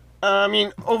 I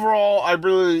mean, overall, I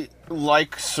really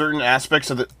like certain aspects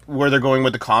of where they're going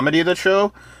with the comedy of the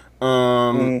show.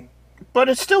 But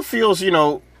it still feels,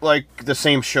 like the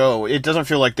same show. It doesn't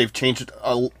feel like they've changed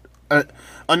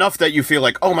enough that you feel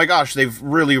like, oh my gosh, they've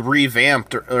really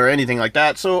revamped or anything like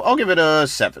that. So I'll give it a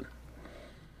 7.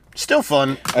 Still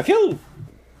fun. I feel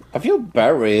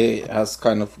Barry has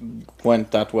kind of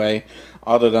went that way.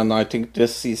 Other than I think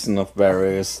this season of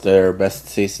Barry is their best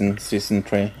season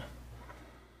 3.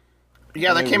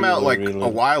 Yeah, that came out a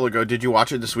while ago. Did you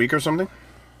watch it this week or something?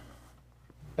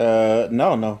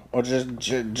 No. Or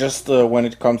just when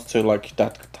it comes to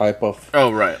that type of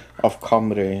of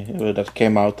comedy that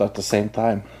came out at the same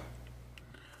time.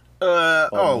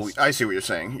 I see what you're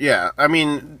saying. Yeah, I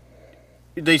mean,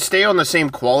 they stay on the same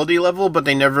quality level, but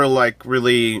they never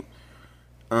really.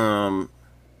 There's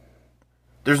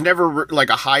never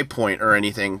a high point or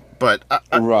anything, but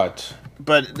right.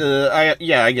 But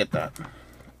I get that.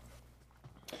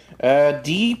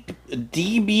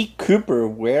 DB Cooper,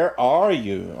 Where Are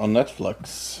You? On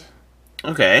Netflix.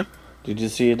 Okay. Did you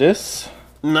see this?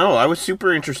 No, I was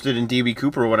super interested in DB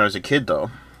Cooper when I was a kid, though.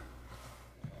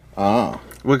 Ah.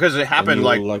 Because it happened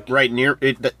right near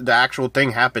it. The actual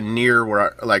thing happened near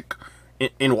where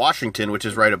in Washington, which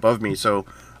is right above me. So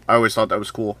I always thought that was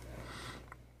cool.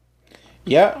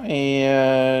 Yeah,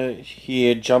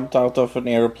 he jumped out of an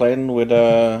airplane with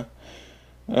a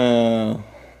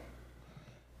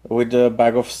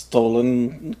bag of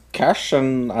stolen cash,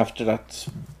 and after that,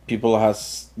 people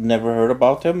has never heard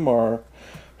about him or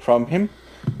from him.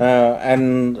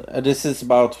 And this is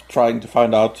about trying to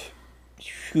find out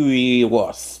who he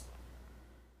was.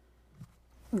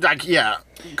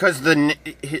 Because the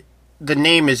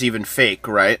name is even fake,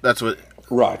 right? That's what.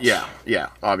 Right. Yeah.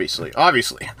 Obviously.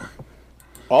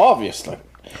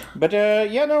 But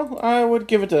I would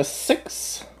give it a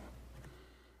 6.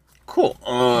 Cool.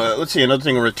 Let's see, another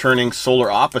thing returning,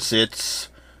 Solar Opposites,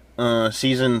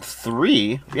 season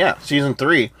 3. Yeah, season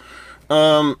 3.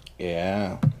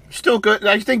 Yeah. Still good.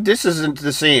 I think this isn't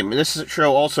the same. This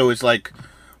show also is like,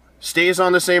 stays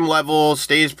on the same level,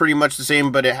 stays pretty much the same,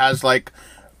 but it has like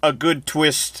a good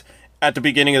twist at the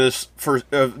beginning of this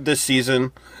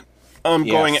season.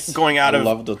 Yes. Going out I of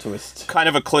love the twist. kind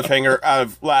of a cliffhanger out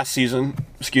of last season.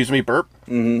 Excuse me, burp.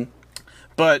 Mm-hmm.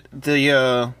 But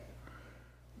the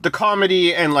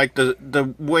comedy and like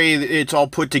the way it's all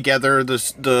put together, the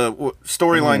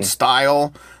storyline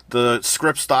style, the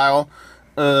script style,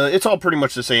 it's all pretty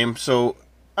much the same. So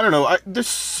I don't know.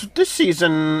 This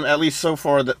season, at least so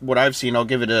far, what I've seen, I'll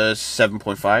give it a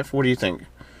 7.5. What do you think?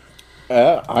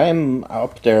 I'm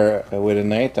up there with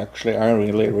an 8, actually. I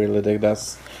really, really dig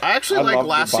this. I actually like love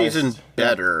last the bias. season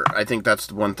better. I think that's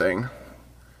the one thing.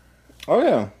 Oh,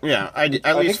 yeah. Yeah,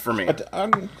 at least for me.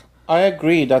 I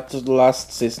agree that the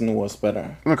last season was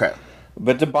better. Okay.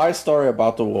 But the bi story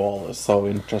about the wall is so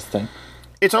interesting.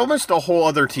 It's almost a whole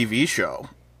other TV show.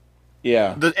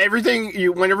 Yeah.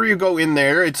 Whenever you go in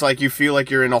there, it's like you feel like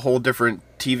you're in a whole different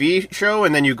TV show,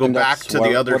 and then you go And back that's to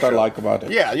the other what show. I like about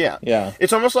it. Yeah.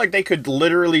 It's almost like they could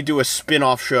literally do a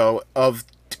spin-off show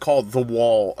called The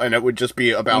Wall, and it would just be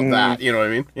about that. You know what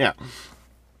I mean? Yeah.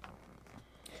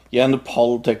 Yeah, and the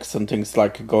politics and things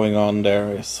like going on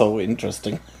there is so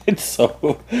interesting. It's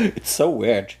so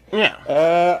weird.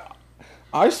 Yeah.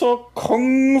 I saw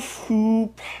Kung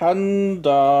Fu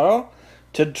Panda: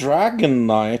 The Dragon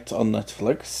Knight on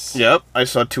Netflix. Yep. I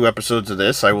saw 2 episodes of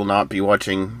this. I will not be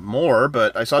watching more,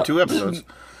 but I saw 2 episodes.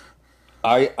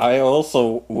 I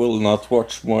also will not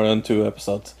watch more than 2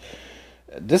 episodes.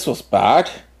 This was bad.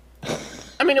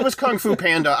 I mean, it was Kung Fu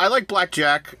Panda. I like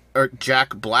Blackjack. I like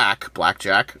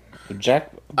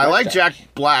Jack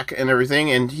Black and everything,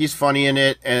 and he's funny in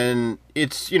it, and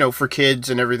it's, for kids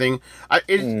and everything.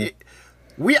 Did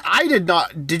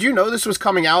you know this was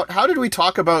coming out? How did we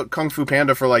talk about Kung Fu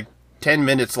Panda for like 10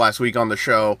 minutes last week on the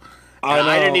show? And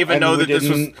I didn't even know that this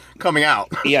was coming out.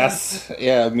 Yes.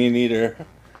 Yeah, me neither.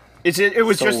 It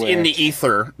was So just in weird. the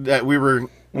ether that we were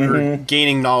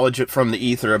gaining knowledge from the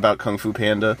ether about Kung Fu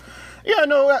Panda. Yeah,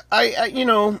 no, I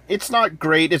it's not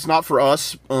great. It's not for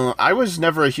us. I was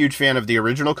never a huge fan of the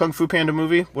original Kung Fu Panda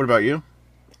movie. What about you?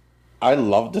 I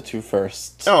loved the 2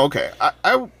 first. Oh, okay.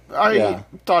 I Yeah.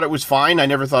 thought it was fine. I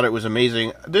never thought it was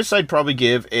amazing. This I'd probably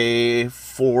give a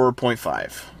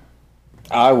 4.5.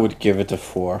 I would give it a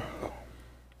 4.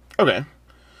 Okay.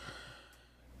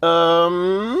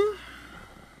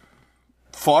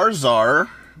 Farzar.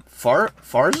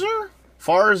 Farzar.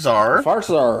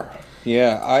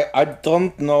 Yeah, I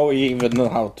don't know even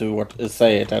how to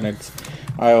say it, and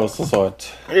I also saw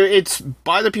it. It's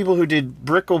by the people who did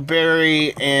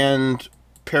Brickleberry and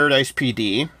Paradise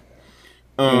PD.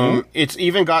 It's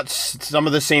even got some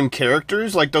of the same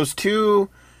characters, like those 2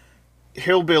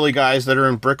 hillbilly guys that are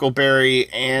in Brickleberry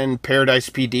and Paradise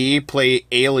PD play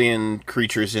alien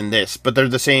creatures in this, but they're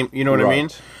the same. You know what I mean?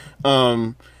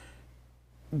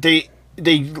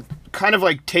 They kind of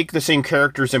like take the same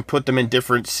characters and put them in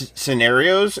different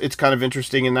scenarios. It's kind of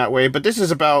interesting in that way. But this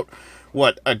is about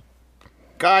a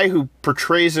guy who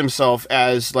portrays himself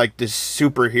as like this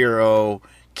superhero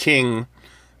king,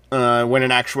 when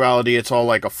in actuality it's all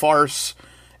like a farce,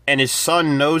 and his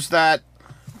son knows that,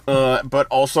 but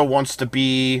also wants to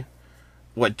be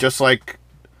just like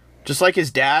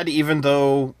his dad, even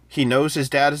though he knows his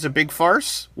dad is a big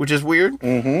farce, which is weird.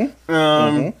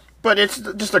 But it's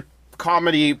just a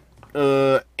comedy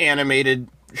animated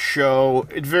show.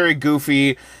 It's very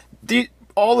goofy.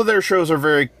 All of their shows are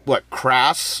very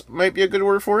crass might be a good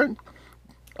word for it.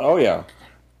 Oh yeah.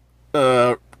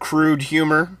 Crude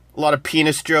humor, a lot of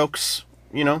penis jokes.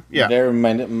 Yeah. Very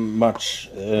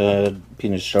much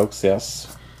penis jokes.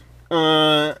 Yes.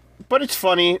 But it's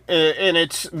funny, and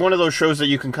it's one of those shows that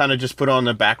you can kind of just put on in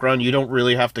the background. You don't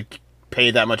really have to pay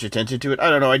that much attention to it.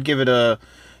 I don't know. I'd give it a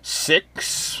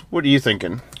 6. What are you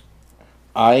thinking?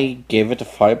 I gave it a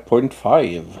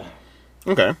 5.5.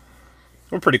 Okay.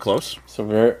 We're pretty close. So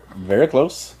very, very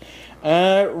close.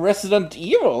 Resident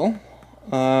Evil.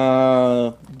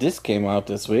 This came out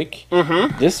this week.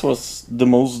 This was the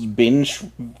most binge-worthy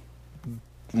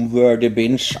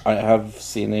binge I have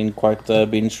seen in quite a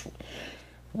binge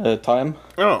time.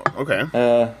 Oh, okay.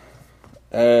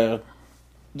 The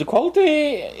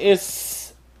quality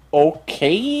is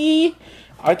okay.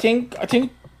 I think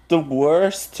the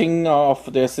worst thing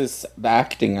of this is the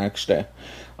acting. Actually,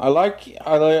 I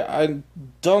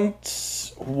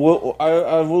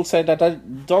will say that I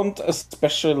don't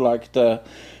especially like the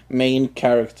main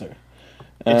character.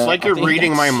 It's like I you're think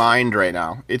reading my that's- mind right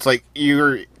now. It's like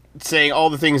you're saying all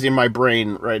the things in my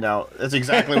brain right now. That's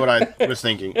exactly what I was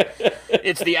thinking.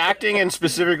 It's the acting and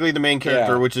specifically the main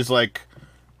character, Yeah. which is like,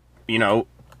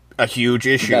 a huge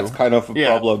issue. That's kind of a Yeah.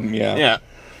 problem, yeah.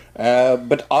 Yeah.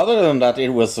 But other than that, it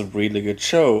was a really good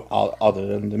show, other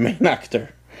than the main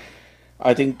actor.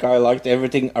 I think I liked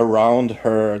everything around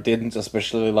her, didn't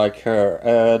especially like her.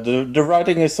 The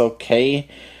writing is okay.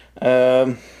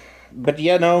 But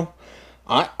yeah, no,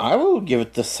 I will give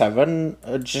it the 7,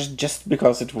 just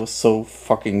because it was so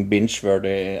fucking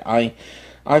binge-worthy.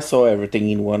 I saw everything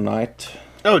in one night.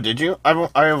 Oh, did you? I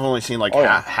have only seen like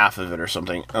yeah. half of it or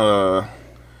something.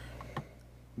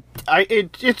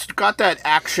 It's got that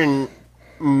action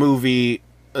movie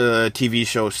TV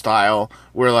show style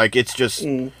where like it's just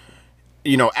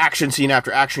action scene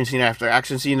after action scene after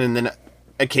action scene, and then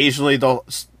occasionally they'll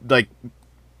like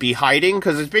be hiding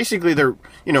because it's basically they're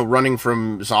running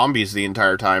from zombies the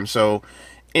entire time. So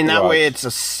in that way, it's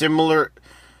a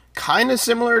kind of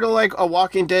similar to like a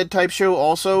Walking Dead type show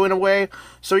also in a way.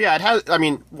 So yeah, it has. I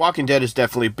mean, Walking Dead is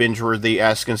definitely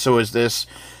binge-worthy-esque, and so is this.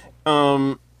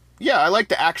 Yeah, I like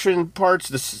the action parts.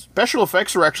 The special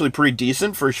effects are actually pretty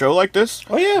decent for a show like this.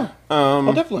 Oh yeah,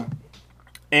 oh definitely.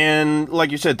 And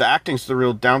like you said, the acting's the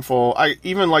real downfall. I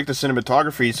even like the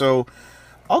cinematography, so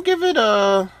I'll give it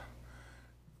a...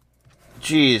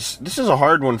 Jeez, this is a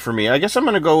hard one for me. I guess I'm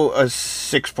going to go a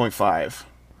 6.5.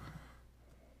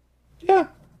 Yeah,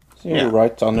 so you're Yeah.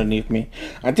 right underneath me.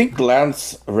 I think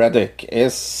Lance Reddick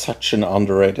is such an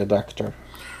underrated actor.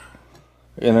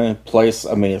 He plays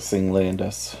amazingly in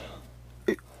this.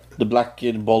 The black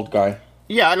kid, bald guy.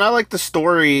 Yeah, and I like the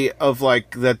story of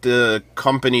like that the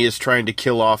company is trying to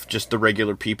kill off just the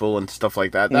regular people and stuff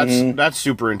like that. That's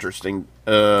super interesting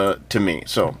to me.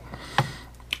 So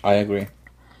I agree.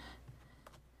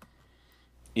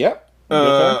 Yeah.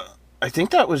 Okay. I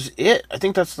think that was it. I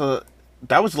think that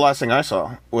was the last thing I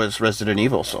saw was Resident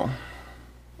Evil. So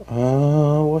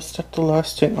Was that the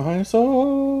last thing I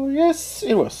saw? Yes,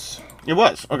 it was. it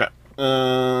was okay.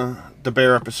 The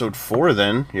Bear episode 4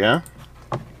 then, yeah.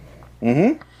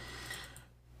 The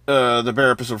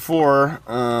Bear episode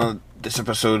 4. This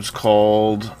episode's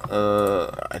called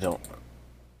I don't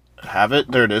have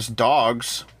it. There it is.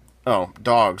 Dogs. Oh,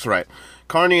 dogs, right.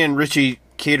 Carney and Richie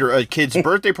cater a kid's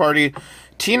birthday party.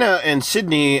 Tina and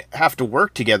Sydney have to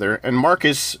work together, and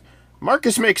Marcus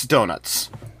makes donuts.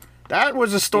 That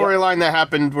was a storyline that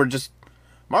happened where just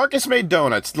Marcus made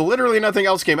donuts. Literally nothing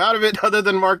else came out of it other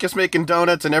than Marcus making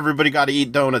donuts, and everybody got to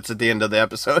eat donuts at the end of the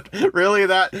episode. Really,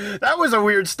 that was a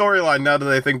weird storyline now that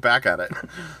I think back at it.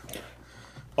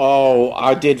 Oh,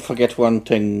 I did forget one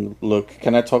thing. Look,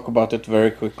 can I talk about it very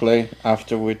quickly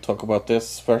after we talk about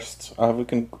this first? We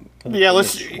can.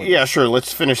 Yeah, sure.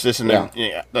 Let's finish this and then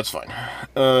Yeah. that's fine.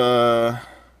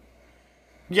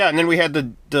 Yeah, and then we had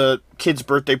the kid's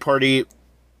birthday party.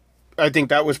 I think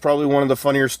that was probably one of the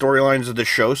funnier storylines of the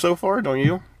show so far, don't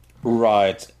you?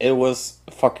 Right. It was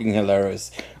fucking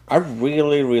hilarious. I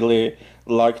really, really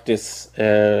liked this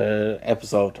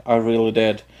episode. I really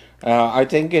did. I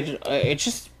think it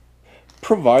just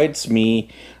provides me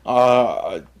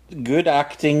good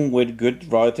acting with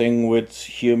good writing with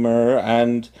humor,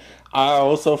 and I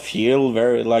also feel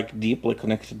very deeply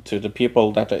connected to the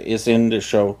people that is in the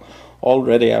show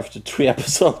already after 3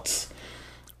 episodes.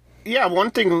 Yeah,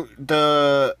 one thing,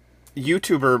 the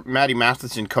YouTuber Maddie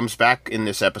Matheson comes back in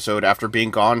this episode after being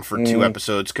gone for 2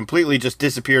 episodes, completely just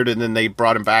disappeared, and then they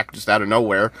brought him back just out of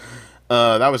nowhere.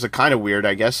 That was a kind of weird,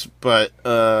 I guess, but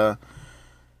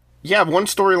yeah, one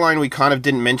storyline we kind of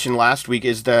didn't mention last week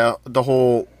is the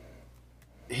whole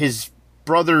his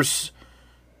brother's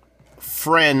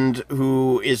friend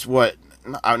who is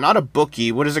not a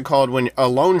bookie, what is it called when a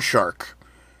loan shark.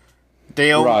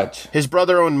 They own, Right. His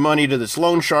brother owned money to this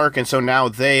loan shark, and so now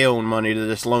they own money to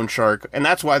this loan shark, and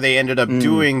that's why they ended up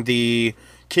doing the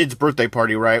kid's birthday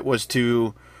party, right, was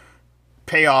to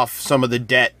pay off some of the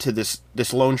debt to this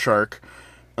loan shark,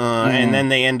 and then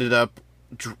they ended up...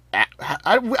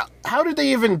 How did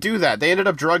they even do that? They ended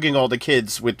up drugging all the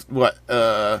kids with what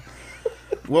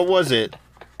was it?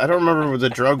 I don't remember what the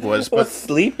drug was, It was but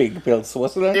sleeping pills,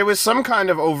 wasn't it? it was some kind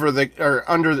of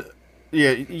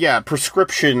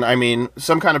prescription. I mean,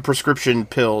 some kind of prescription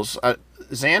pills.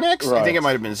 Xanax? I Right. think it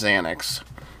might have been Xanax.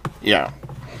 Yeah.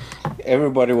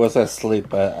 Everybody was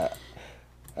asleep. I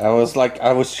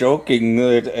was joking.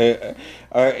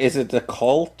 Is it a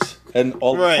cult? And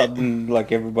all Right. of a sudden,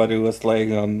 everybody was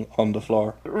laying on the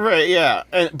floor. Right, yeah.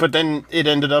 But then it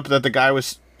ended up that the guy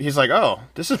he's like, oh,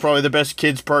 this is probably the best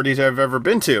kids' parties I've ever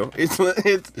been to. It's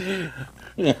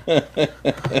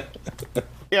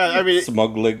yeah, I mean...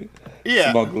 Smuggling.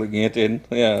 Yeah. smuggling it in.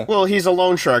 Yeah. Well, he's a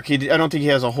loan shark. I don't think he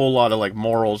has a whole lot of like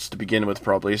morals to begin with,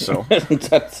 probably. So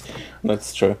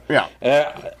That's true. yeah.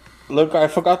 Look, I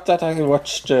forgot that I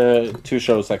watched 2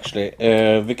 shows actually.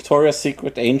 Victoria's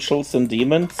Secret Angels and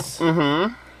Demons.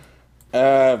 Mm-hmm.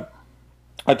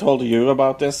 I told you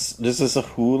about this. This is a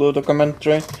Hulu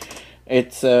documentary.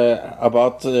 It's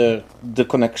about the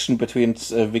connection between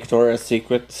Victoria's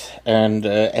Secret and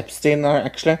Epstein,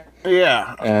 actually.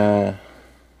 Yeah.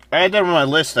 I had that on my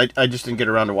list. I just didn't get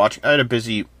around to watching. I had a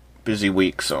busy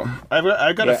week, so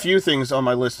I've got a few things on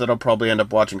my list that I'll probably end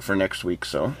up watching for next week.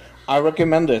 So I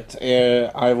recommend it.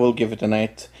 I will give it an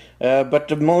 8. But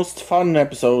the most fun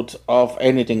episode of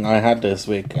anything I had this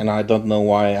week, and I don't know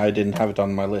why I didn't have it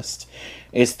on my list,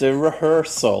 is the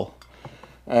rehearsal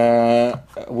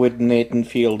with Nathan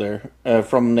Fielder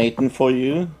from Nathan For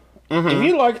You. Mm-hmm. If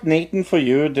you liked Nathan For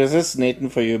You, this is Nathan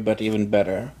For You, but even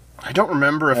better. I don't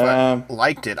remember if I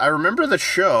liked it. I remember the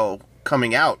show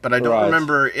coming out, but I don't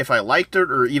remember if I liked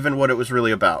it or even what it was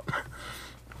really about.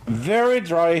 Very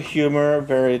dry humor,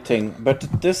 very thing,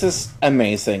 but this is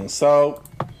amazing. So,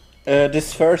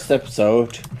 this first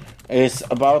episode is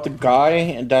about a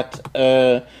guy that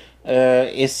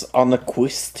is on a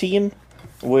quiz team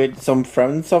with some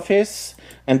friends of his,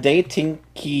 and they think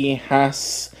he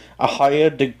has a higher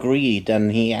degree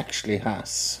than he actually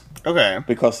has. Okay.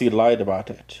 Because he lied about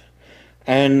it.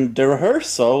 And the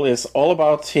rehearsal is all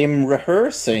about him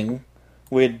rehearsing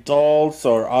with dolls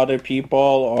or other people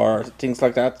or things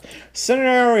like that,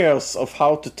 scenarios of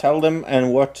how to tell them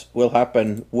and what will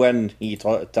happen when he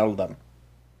tell them.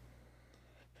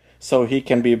 So he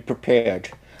can be prepared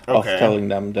of telling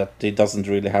them that he doesn't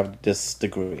really have this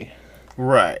degree.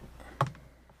 Right.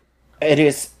 It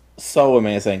is so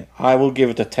amazing. I will give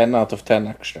it a 10 out of 10,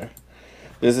 actually.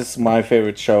 This is my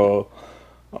favorite show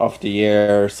of the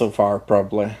year so far,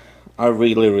 probably. I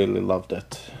really, really loved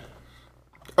it.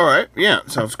 All right. Yeah,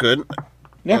 sounds good.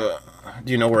 Yeah.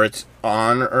 Do you know where it's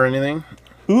on or anything?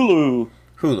 Hulu,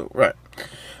 right.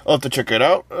 I'll have to check it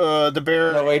out. The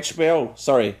Bear... No, HBO.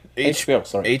 Sorry. HBO,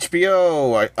 sorry.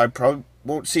 HBO. I probably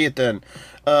won't see it then.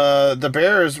 The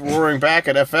Bear is roaring back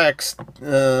at FX.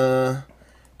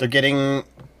 They're getting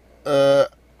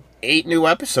 8 new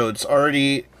episodes.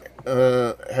 Already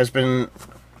has been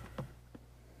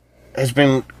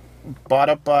bought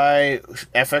up by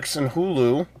FX and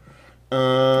Hulu.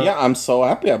 Yeah, I'm so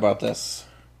happy about this.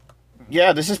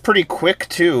 Yeah, this is pretty quick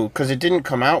too, because it didn't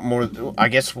come out more. I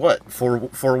guess what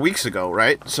 4 weeks ago,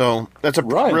 right? So that's a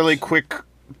really quick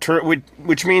turn,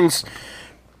 which means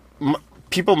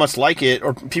people must like it,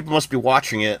 or people must be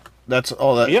watching it. That's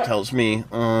all that tells me.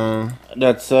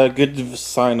 That's a good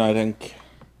sign, I think.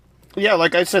 Yeah,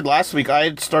 like I said last week, I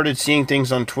had started seeing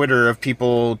things on Twitter of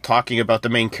people talking about the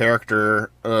main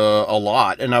character a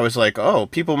lot, and I was like, oh,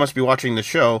 people must be watching the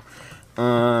show.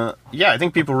 Yeah, I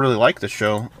think people really like the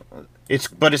show.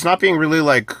 But it's not being really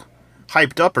like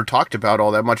hyped up or talked about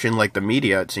all that much in like the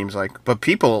media, it seems like. But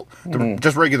people,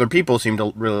 just regular people, seem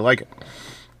to really like it.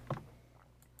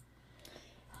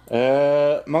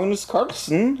 Magnus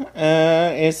Carlsen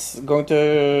is going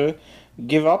to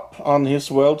give up on his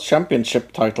world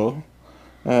championship title.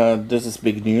 This is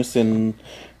big news in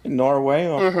Norway,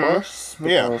 of course,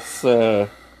 because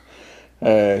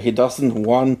he doesn't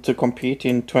want to compete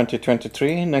in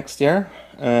 2023 next year.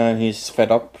 He's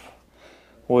fed up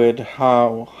with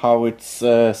how it's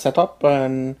set up,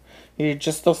 and he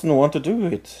just doesn't want to do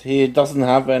it. He doesn't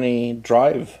have any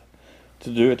drive to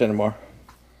do it anymore.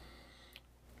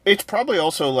 It's probably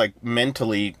also like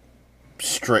mentally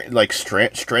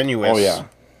strenuous. Oh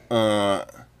yeah.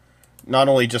 Not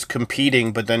only just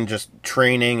competing, but then just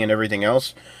training and everything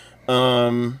else.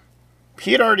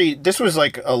 He had already. This was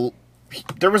like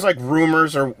there was like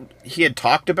rumors, or he had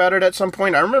talked about it at some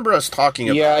point. I remember us talking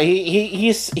about. Yeah,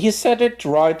 he said it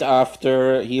right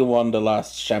after he won the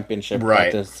last championship.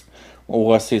 Right. That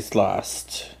was his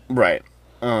last. Right.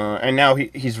 And now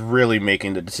he's really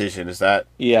making the decision. Is that?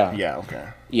 Yeah. Yeah. Okay.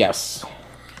 Yes.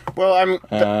 Well,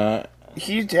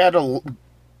 he had a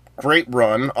great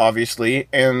run, obviously,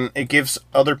 and it gives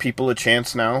other people a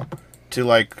chance now to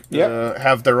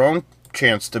have their own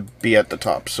chance to be at the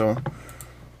top. So,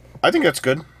 I think that's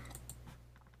good.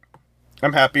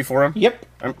 I'm happy for him. Yep.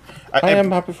 I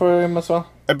am happy for him as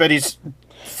well. I bet he's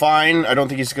fine. I don't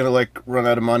think he's gonna run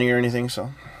out of money or anything. So.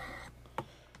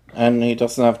 And he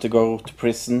doesn't have to go to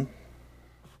prison.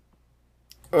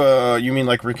 You mean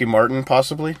like Ricky Martin,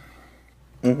 possibly?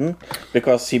 Mm-hmm.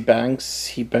 Because he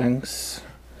bangs.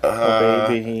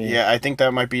 Baby. Yeah, I think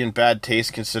that might be in bad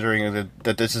taste, considering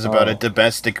that this is about a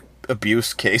domestic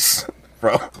abuse case.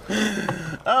 bro.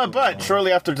 But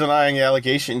shortly after denying the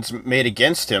allegations made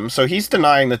against him, so he's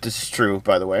denying that this is true,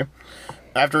 by the way.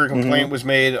 After a complaint was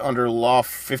made under Law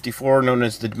 54, known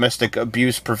as the Domestic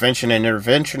Abuse Prevention and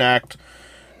Intervention Act,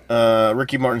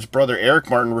 Ricky Martin's brother, Eric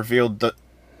Martin, revealed the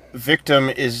victim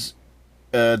is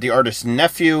the artist's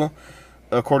nephew,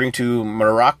 according to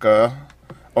Marca.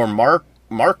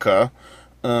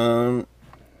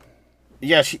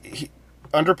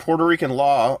 Under Puerto Rican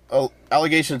law,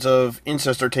 allegations of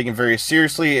incest are taken very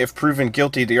seriously. If proven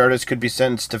guilty, the artist could be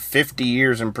sentenced to 50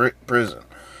 years in prison.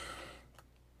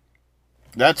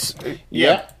 That's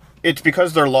yeah. It's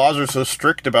because their laws are so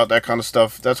strict about that kind of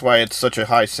stuff. That's why it's such a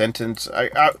high sentence.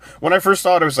 When I first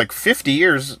saw it, I was like, 50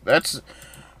 years? That's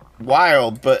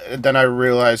wild. But then I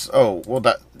realized, oh, well,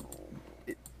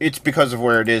 it's because of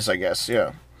where it is, I guess.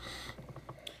 Yeah.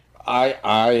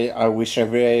 I wish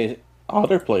every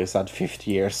other place had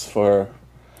 50 years for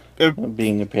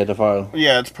being a pedophile.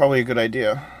 Yeah, it's probably a good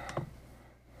idea.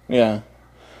 Yeah.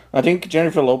 I think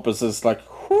Jennifer Lopez is like,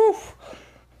 whew,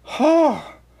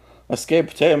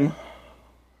 escaped him.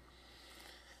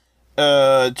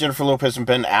 Jennifer Lopez and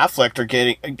Ben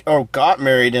Affleck got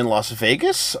married in Las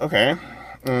Vegas? Okay.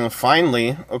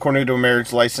 Finally, according to a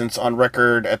marriage license on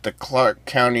record at the Clark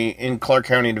County,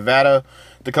 Nevada,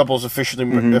 the couple's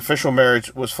official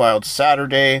marriage was filed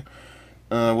Saturday,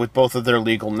 with both of their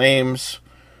legal names.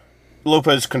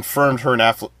 Lopez confirmed her and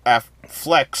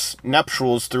Affleck's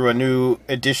nuptials through a new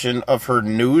edition of her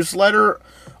newsletter,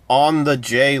 On the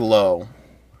J-Lo.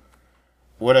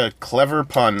 What a clever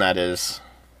pun that is.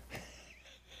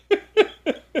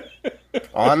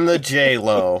 On the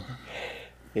J-Lo.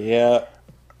 Yeah.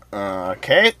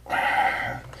 Okay.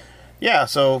 Yeah,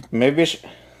 so maybe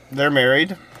they're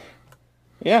married.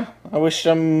 Yeah, I wish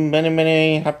them many,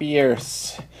 many happy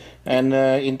years. And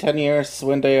in 10 years,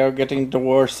 when they are getting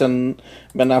divorced and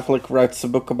Ben Affleck writes a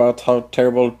book about how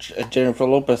terrible Jennifer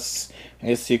Lopez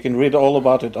is, you can read all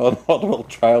about it on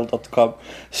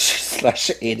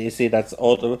audibletrial.com/ADC. That's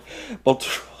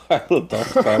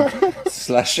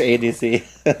audibletrial.com/ADC.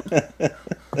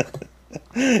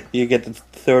 You get the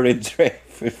 30-day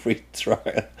free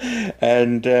trial.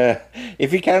 And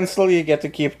if you cancel, you get to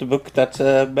keep the book that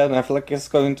Ben Affleck is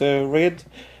going to write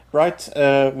with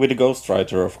a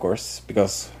ghostwriter, of course,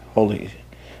 because he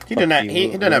didn't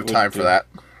have time for that.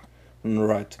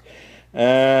 Right.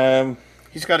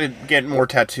 He's got to get more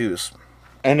tattoos.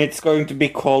 And it's going to be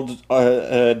called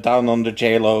Down on the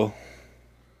J-Lo.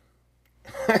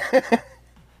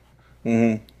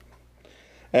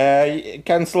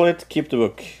 Cancel it, keep the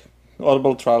book.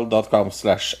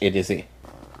 audibletrial.com/ADC.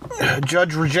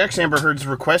 Judge rejects Amber Heard's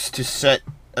request to set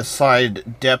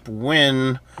aside Depp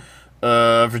win.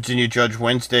 Virginia judge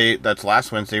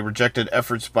last Wednesday, rejected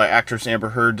efforts by actress Amber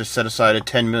Heard to set aside a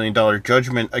 $10 million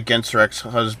judgment against her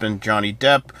ex-husband Johnny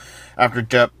Depp after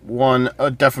Depp won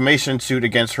a defamation suit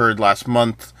against Heard last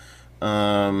month.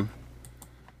 So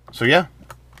yeah,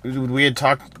 we had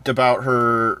talked about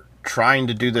her trying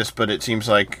to do this, but it seems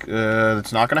like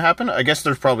it's not going to happen. I guess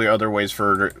there's probably other ways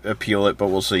for her to appeal it, but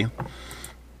we'll see.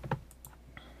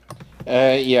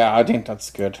 Yeah, I think that's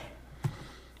good.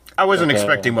 I wasn't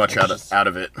expecting much out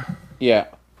of it. Yeah.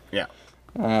 Yeah.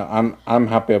 I'm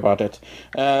happy about it.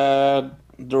 The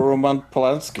Roman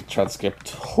Polanski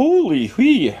transcript. Holy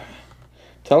whee!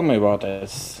 Tell me about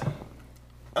this.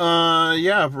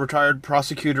 Yeah, retired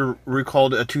prosecutor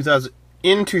recalled in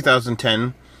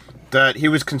 2010 that he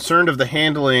was concerned of the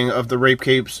handling of the rape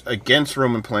case against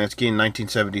Roman Polanski in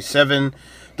 1977,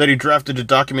 that he drafted a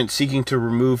document seeking to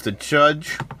remove the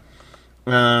judge.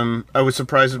 I was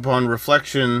surprised upon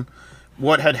reflection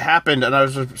what had happened, and I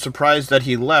was surprised that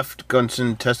he left,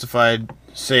 Gunson testified,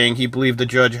 saying he believed the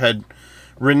judge had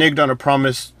reneged on a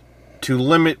promise to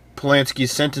limit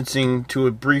Polanski's sentencing to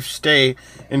a brief stay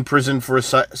in prison for a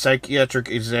psychiatric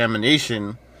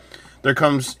examination. There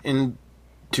comes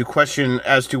into question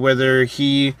as to whether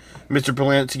Mr.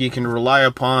 Polanski, can rely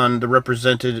upon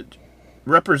the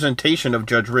representation of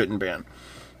Judge Rittenban.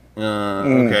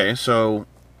 Okay, so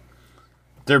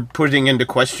they're putting into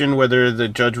question whether the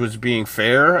judge was being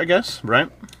fair, I guess, right?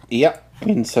 Yeah,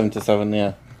 in 77,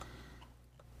 yeah.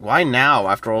 Why now,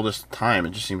 after all this time?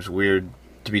 It just seems weird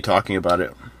to be talking about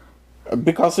it.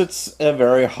 Because it's a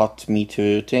very hot Me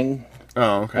Too thing.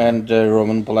 Oh, okay. And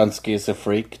Roman Polanski is a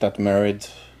freak that married...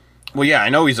 Well, yeah, I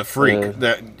know he's a freak.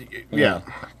 Yeah.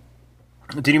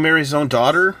 Did he marry his own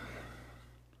daughter?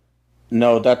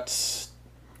 No, that's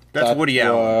Woody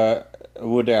Allen.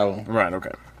 Woody Allen. Right,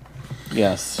 okay.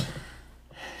 Yes.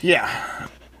 Yeah.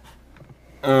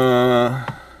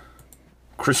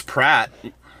 Chris Pratt.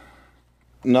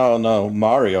 No,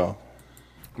 Mario.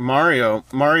 Mario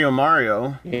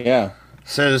Yeah.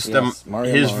 says Yes, his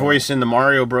Mario. voice in the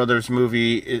Mario Brothers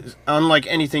movie is unlike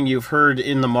anything you've heard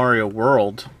in the Mario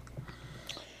world.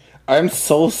 I'm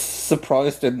so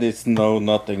surprised in this Know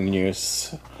Nothing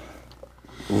news.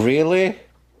 Really?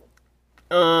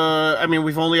 I mean,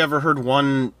 we've only ever heard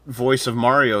one voice of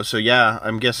Mario, so yeah,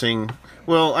 I'm guessing.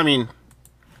 Well, I mean,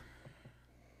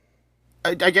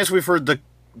 I guess we've heard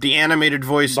the animated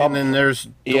voice, Bob- and then there's.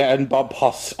 Yeah, and Bob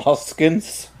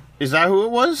Hoskins. Is that who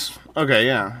it was? Okay,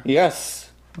 yeah. Yes.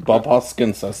 Bob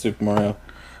Hoskins as Super Mario.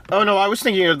 Oh no, I was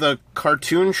thinking of the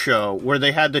cartoon show where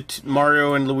they had the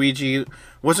Mario and Luigi.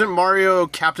 Wasn't Mario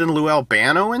Captain Lou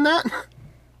Albano in that?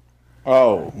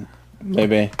 Oh,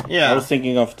 maybe. Yeah. I was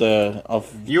thinking of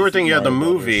You were thinking of the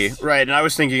Mario movie, Brothers. right? And I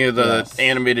was thinking of the Yes.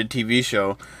 animated TV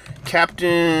show,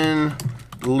 Captain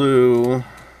Lou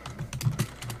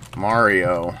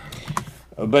Mario.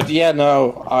 But yeah,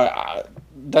 no,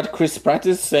 that Chris Pratt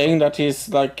is saying that he's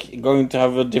like going to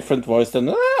have a different voice than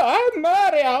I'm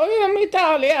Mario, I'm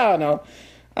Italiano.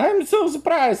 I'm so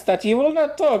surprised that he will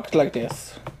not talk like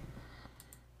this.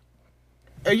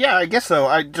 Yeah, I guess so.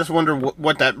 I just wonder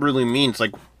what that really means.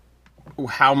 Like,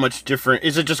 how much different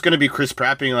is it? Just going to be Chris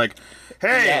Pratt being like,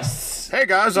 "Hey, Yes. hey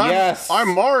guys, Yes.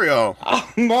 I'm Mario.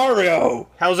 Mario,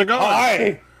 How's it going?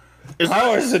 hi.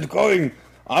 How that, is it going?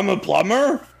 I'm a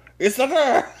plumber. Is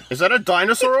that a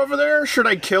dinosaur over there? Should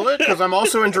I kill it? Because I'm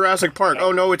also in Jurassic Park.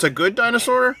 Oh no, it's a good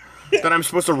dinosaur that I'm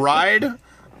supposed to ride,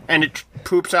 and it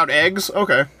poops out eggs.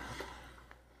 Okay.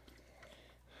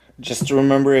 Just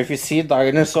remember, if you see a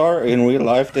dinosaur in real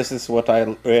life, this is what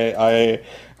I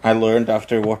learned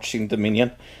after watching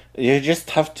Dominion. You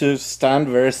just have to stand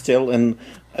very still and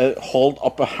hold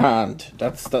up a hand.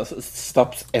 That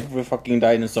stops every fucking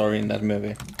dinosaur in that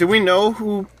movie. Do we know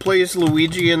who plays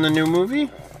Luigi in the new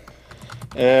movie?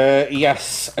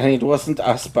 Yes, and it wasn't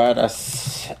as bad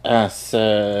as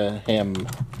him.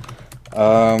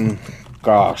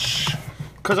 Gosh.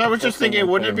 Because I was just thinking,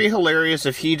 wouldn't it be hilarious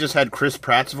if he just had Chris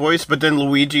Pratt's voice, but then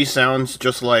Luigi sounds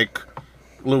just like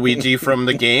Luigi from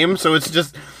the game? So it's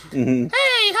just, Hey,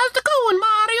 how's it going,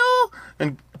 Mario?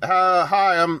 And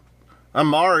hi, I'm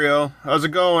Mario. How's it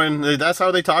going? That's how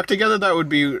they talk together. That would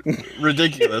be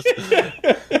ridiculous.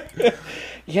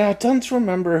 Yeah, I don't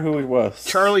remember who it was.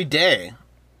 Charlie Day.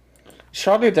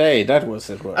 Charlie Day, that was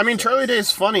it. I mean, Charlie Day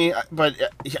is funny, but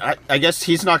I guess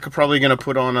he's not probably going to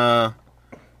put on a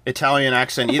Italian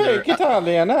accent either. Fake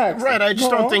Italian accent. Right, I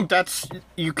just No. don't think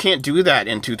you can't do that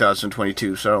in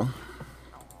 2022, so.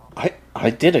 I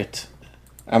did it.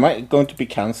 Am I going to be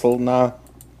cancelled now?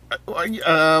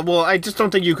 Well, I just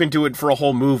don't think you can do it for a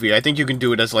whole movie. I think you can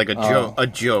do it as like a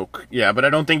joke. Yeah, but I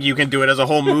don't think you can do it as a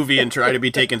whole movie and try to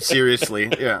be taken seriously.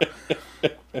 Yeah.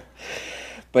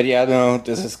 But yeah, no,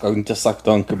 this is going to suck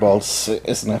donkey balls,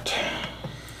 isn't it?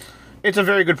 It's a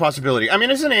very good possibility. I mean,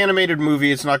 it's an animated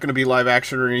movie. It's not going to be live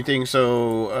action or anything,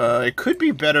 so it could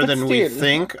be better than we still-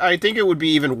 think. I think it would be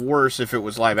even worse if it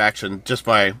was live action, just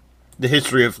by the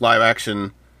history of live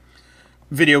action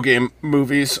video game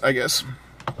movies, I guess.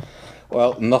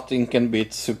 Well, nothing can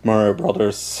beat Super Mario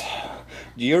Brothers.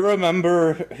 Do you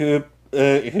remember who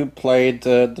played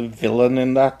the villain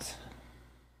in that?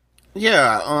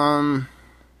 Yeah,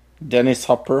 Dennis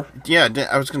Hopper. yeah,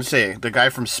 I was going to say, the guy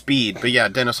from Speed, but yeah,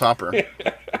 Dennis Hopper.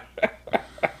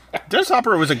 Dennis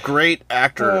Hopper was a great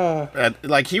actor.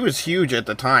 He was huge at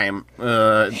the time.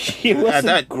 He was At a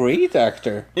that- great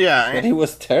actor. Yeah. But he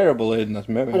was terrible in that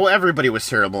movie. Well, everybody was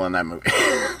terrible in that movie.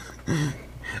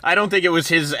 I don't think it was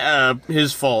his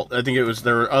fault. I think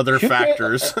there were other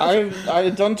factors. I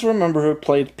don't remember who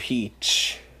played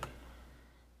Peach.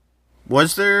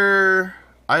 Was there?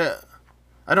 I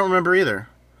don't remember either.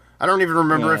 I don't even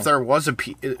remember Yeah. if there was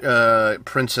a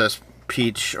Princess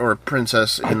Peach or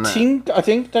Princess in that. I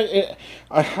think that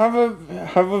I have a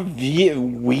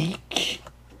weak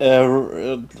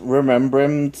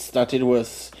remembrance that it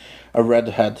was a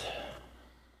redhead.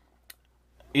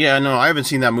 Yeah, no, I haven't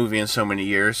seen that movie in so many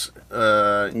years.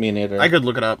 Me neither. I could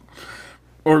look it up.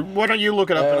 Or why don't you look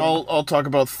it up and I'll talk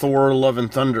about Thor: Love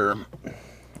and Thunder.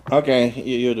 Okay,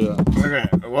 you do that.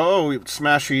 Okay. Whoa!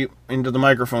 Smash you into the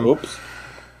microphone. Oops.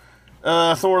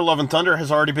 Thor: Love and Thunder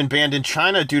has already been banned in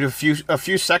China due to a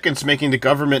few seconds making the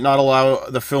government not allow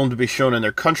the film to be shown in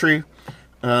their country.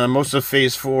 Most of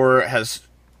Phase 4 has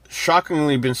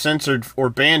shockingly been censored or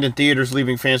banned in theaters,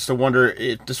 leaving fans to wonder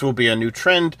if this will be a new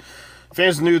trend.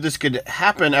 Fans knew this could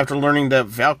happen after learning that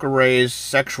Valkyrie's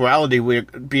sexuality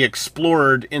would be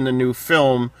explored in the new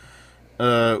film.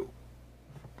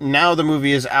 Now the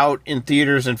movie is out in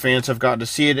theaters and fans have gotten to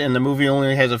see it, and the movie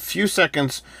only has a few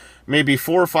seconds maybe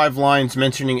 4 or 5 lines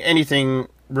mentioning anything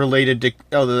related to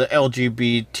the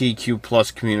LGBTQ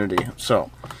plus community. So,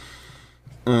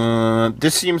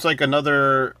 this seems like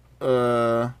another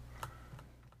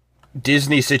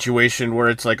Disney situation where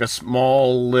it's like a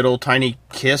small little tiny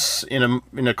kiss in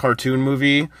a cartoon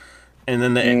movie, and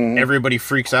then everybody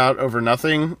freaks out over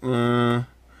nothing.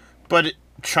 But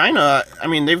China, I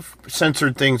mean, they've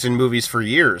censored things in movies for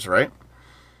years, right?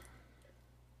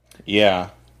 Yeah.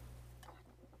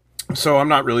 So I'm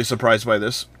not really surprised by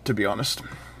this, to be honest.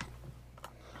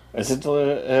 Is it?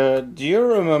 Do you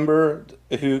remember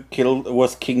who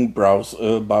was King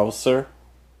Bowser?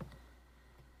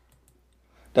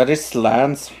 That is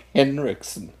Lance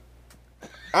Henriksen.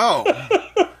 Oh.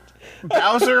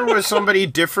 Bowser was somebody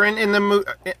different in the movie.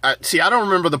 See, I don't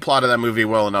remember the plot of that movie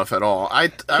well enough at all.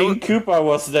 King Koopa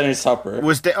was Dennis Hopper.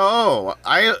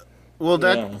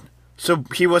 So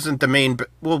he wasn't the main.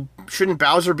 Well, shouldn't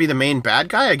Bowser be the main bad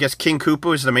guy? I guess King Koopa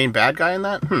was the main bad guy in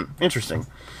that. Interesting.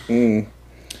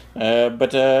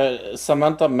 But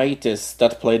Samantha Matis,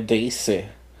 that played Daisy,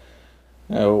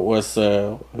 was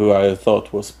who I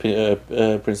thought was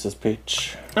Princess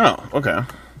Peach. Oh, okay.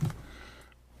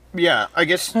 Yeah, I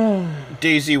guess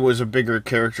Daisy was a bigger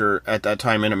character at that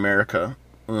time in America,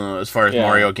 as far as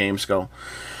Mario games go.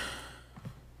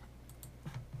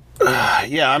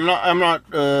 I'm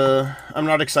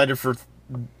not excited for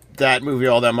that movie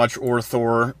all that much, or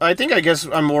Thor. I guess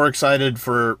I'm more excited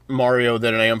for Mario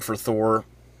than I am for Thor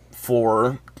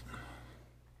 4.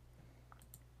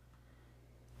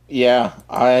 Yeah,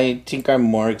 I think I'm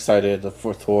more excited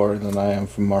for Thor than I am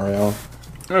for Mario.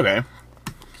 Okay.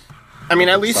 I mean,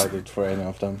 at least excited for any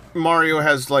of them. Mario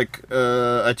has like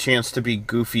a chance to be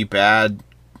goofy, bad,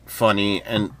 funny,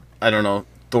 and I don't know.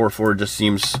 Thor 4 just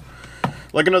seems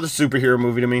like another superhero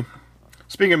movie to me.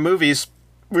 Speaking of movies,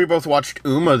 we both watched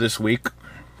Uma this week.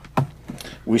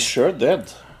 We sure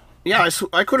did. Yeah,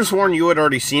 I could have sworn you had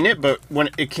already seen it, but when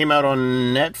it came out on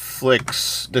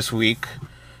Netflix this week,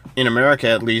 in America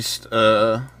at least,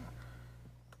 I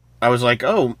was like,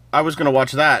 oh, I was going to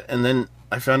watch that, and then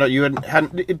I found out you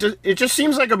hadn't. It just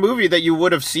seems like a movie that you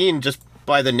would have seen just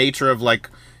by the nature of, like,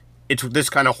 it's this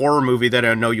kind of horror movie that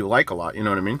I know you like a lot, you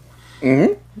know what I mean?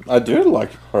 Mm-hmm. I do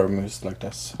like horror movies like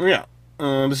this. Yeah.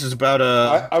 This is about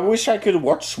I wish I could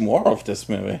watch more of this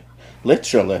movie.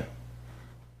 Literally.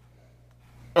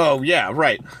 Oh, yeah,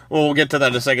 right. Well, we'll get to that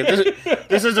in a second.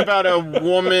 This is about a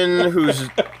woman whose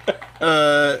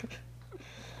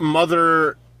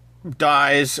mother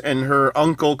dies, and her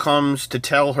uncle comes to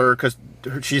tell her, because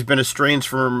she's been estranged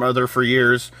from her mother for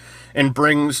years, and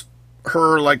brings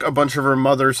her, like, a bunch of her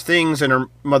mother's things and her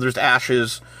mother's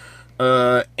ashes,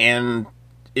 and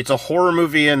it's a horror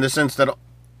movie in the sense that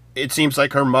it seems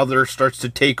like her mother starts to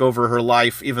take over her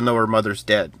life, even though her mother's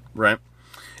dead, right?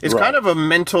 It's kind of a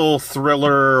mental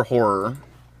thriller horror.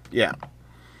 Yeah.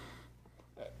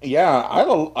 Yeah,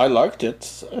 I liked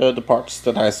it, the parts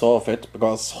that I saw of it,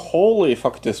 because holy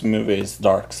fuck, this movie is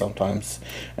dark sometimes.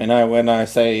 And when I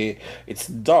say it's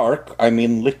dark, I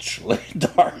mean literally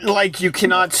dark. Like, you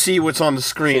cannot see what's on the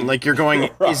screen. Like, you're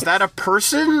going, Right. Is that a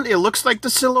person? It looks like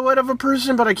the silhouette of a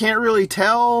person, but I can't really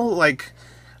tell. Like,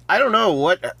 I don't know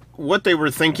what they were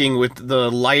thinking with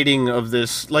the lighting of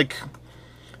this. Like,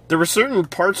 there were certain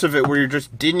parts of it where you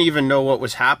just didn't even know what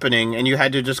was happening, and you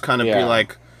had to just kind of be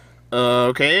like,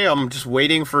 okay, I'm just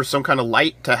waiting for some kind of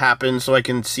light to happen so I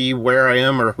can see where I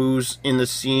am or who's in the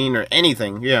scene or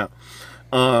anything. Yeah.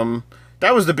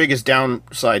 That was the biggest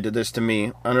downside to this to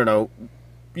me. I don't know.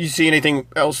 You see anything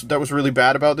else that was really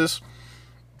bad about this?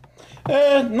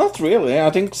 Not really. I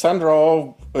think Sandra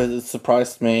Oh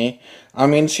surprised me. I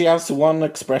mean, she has one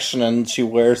expression and she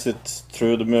wears it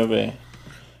through the movie.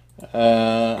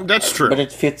 That's true. But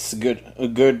it fits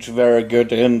very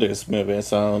good in this movie,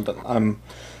 so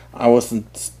I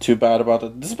wasn't too bad about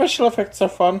it. The special effects are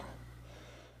fun.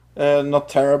 Not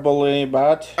terribly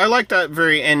bad. I like that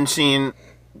very end scene,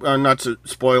 not to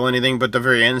spoil anything, but the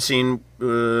very end scene,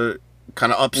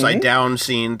 kind of upside down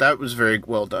scene, that was very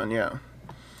well done, yeah.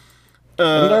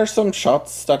 And there are some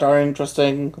shots that are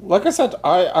interesting. Like I said,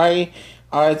 I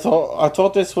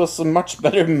thought this was a much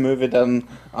better movie than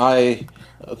I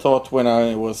thought when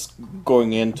I was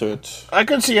going into it. I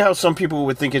can see how some people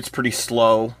would think it's pretty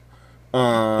slow.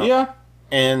 Yeah,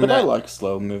 but I like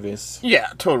slow movies. Yeah,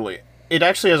 totally. It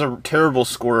actually has a terrible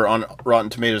score on Rotten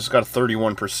Tomatoes. It's got a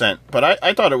 31%, but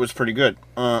I thought it was pretty good.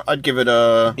 I'd give it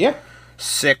a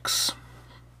 6.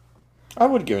 I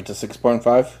would give it a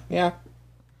 6.5. Yeah.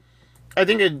 I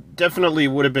think it definitely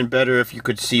would have been better if you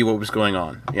could see what was going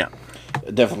on. Yeah.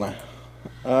 Definitely.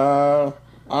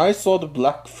 I saw The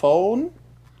Black Phone.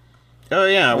 Oh,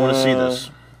 yeah, I want to see this.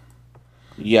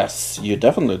 Yes, you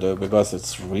definitely do, because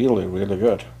it's really, really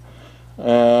good.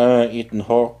 Ethan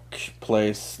Hawke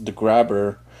plays the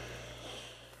Grabber.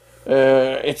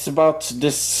 It's about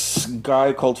this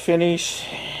guy called Finnish,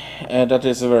 that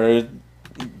is a very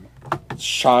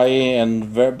shy and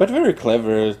very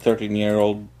clever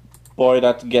 13-year-old boy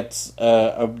that gets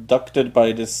abducted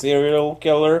by this serial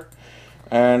killer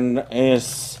and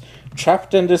is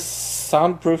trapped in this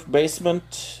soundproof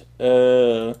basement.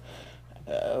 But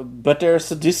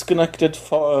there's a disconnected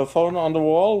phone on the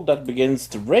wall that begins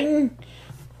to ring,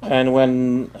 and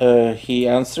when he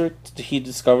answers it, he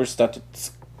discovers that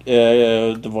it's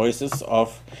the voices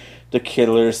of the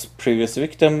killer's previous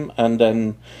victim, and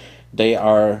then they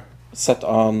are set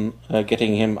on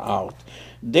getting him out.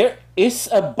 There is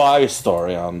a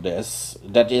by-story on this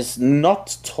that is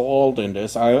not told in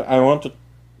this. I want to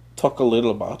talk a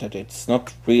little about it. It's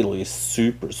not really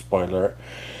super spoiler,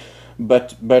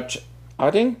 but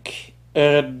I think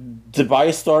the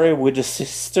by-story with the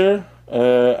sister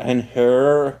and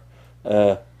her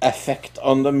effect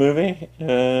on the movie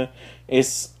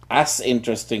is as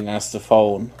interesting as the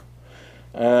phone.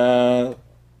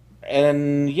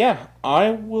 And yeah,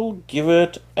 I will give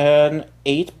it an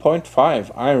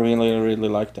 8.5. I really, really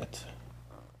liked it.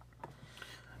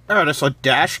 Alright, I saw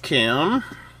Dash Cam,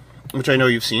 which I know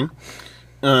you've seen.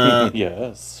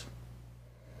 Yes.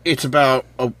 It's about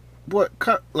a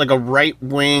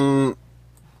right-wing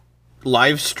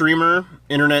live streamer,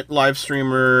 internet live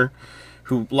streamer,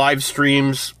 who live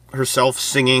streams herself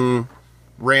singing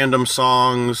random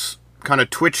songs, kind of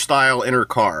Twitch style in her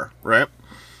car, right?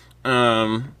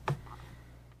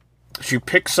 She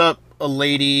picks up a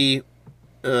lady,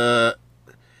 she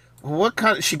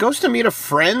goes to meet a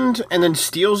friend and then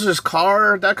steals his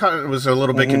car. That kind of was a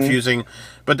little bit confusing,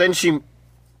 but then she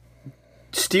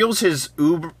steals his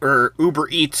Uber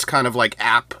Eats kind of like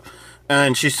app,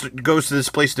 and she goes to this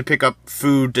place to pick up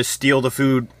food, to steal the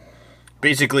food,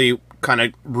 basically kind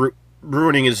of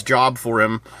ruining his job for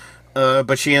him.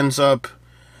 But she ends up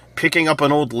picking up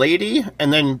an old lady,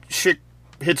 and then shit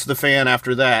hits the fan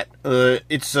after that.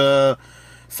 It's a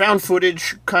found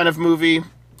footage kind of movie,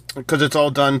 because it's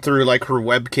all done through like her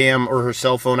webcam or her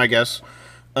cell phone, I guess.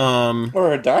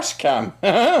 Or a dash cam.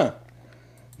 Yeah,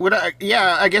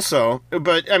 I guess so.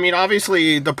 But I mean,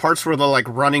 obviously, the parts where they're like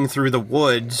running through the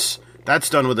woods, that's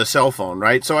done with a cell phone,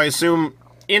 right? So I assume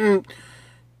in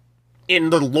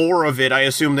the lore of it, I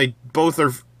assume they both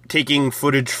are taking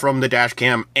footage from the dash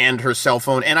cam and her cell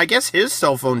phone, and I guess his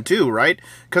cell phone too, right?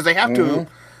 Because they have to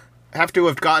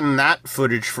have gotten that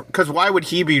footage. Because why would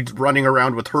he be running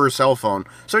around with her cell phone?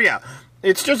 So yeah,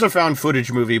 it's just a found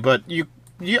footage movie. But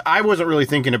I wasn't really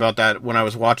thinking about that when I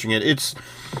was watching it. It's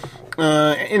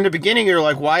in the beginning, you're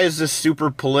like, why is this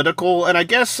super political? And I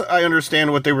guess I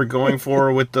understand what they were going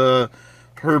for with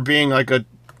her being like a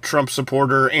Trump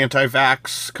supporter,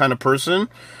 anti-vax kind of person.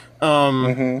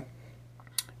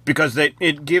 Because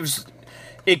it gives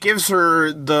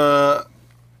her the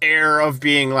air of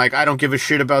being like, I don't give a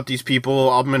shit about these people,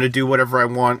 I'm going to do whatever I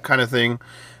want kind of thing.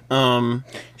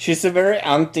 She's a very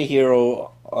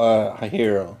anti-hero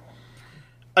hero.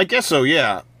 I guess so,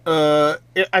 yeah.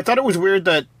 I thought it was weird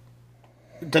that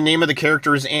the name of the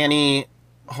character is Annie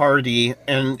Hardy,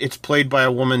 and it's played by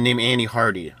a woman named Annie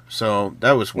Hardy. So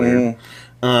that was weird.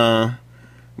 And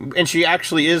she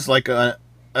actually is like a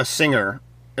singer,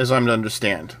 as I'm to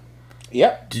understand.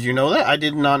 Yep. Did you know that? I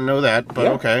did not know that, but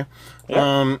okay.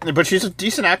 Yep. But she's a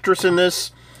decent actress in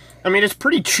this. I mean, it's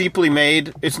pretty cheaply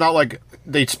made. It's not like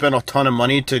they spent a ton of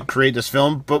money to create this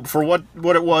film, but for what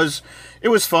it was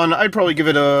fun. I'd probably give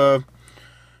it a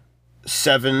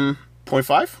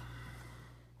 7.5.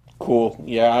 Cool.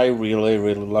 Yeah, I really,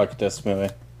 really like this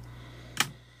movie.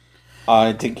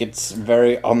 I think it's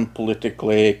very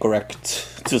unpolitically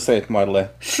correct, to say it mildly.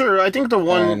 Sure, I think the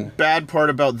one bad part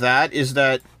about that is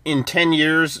that in 10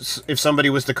 years, if somebody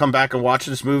was to come back and watch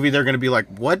this movie, they're going to be like,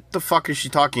 what the fuck is she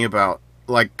talking about?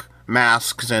 Like,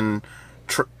 masks and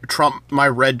Trump, my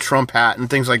red Trump hat and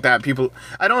things like that. People,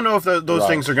 I don't know if those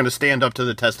things are going to stand up to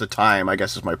the test of time, I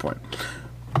guess is my point.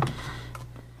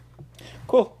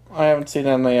 Cool. I haven't seen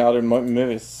any other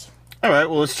movies. Alright,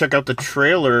 well, let's check out the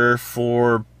trailer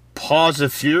for Paws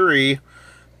of Fury,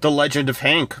 The Legend of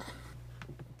Hank.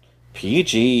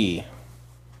 PG.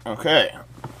 Okay.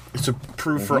 It's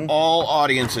approved for all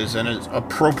audiences, and it's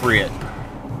appropriate.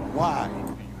 Why?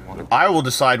 I will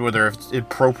decide whether it's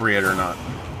appropriate or not.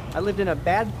 I lived in a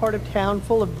bad part of town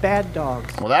full of bad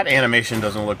dogs. Well, that animation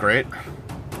doesn't look great.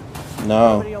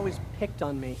 No. Somebody always picked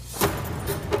on me.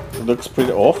 It looks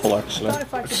pretty awful, actually. It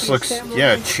just looks,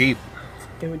 yeah, cheap.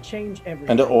 It would change everything.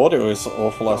 And the audio is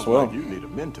awful as well. You need a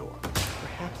mentor.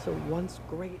 Perhaps Perhaps a once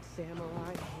great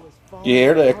samurai who has fallen You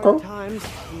hear the in hard echo? times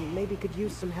and maybe could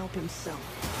use some help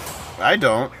himself. I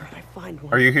don't. Where would I find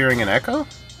one? Are you hearing an echo?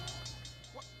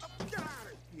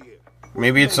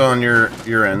 Maybe it's on your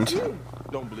end.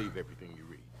 Don't believe everything you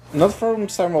read. Not from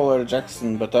Samuel L.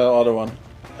 Jackson, but the other one.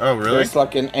 Oh, really? There's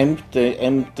like an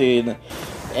emptiness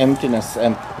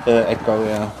echo,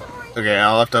 yeah. Okay,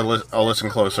 I'll have to I'll listen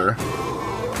closer.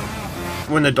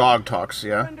 When the dog talks,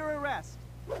 yeah? Under arrest.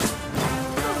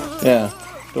 Yeah,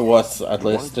 there was at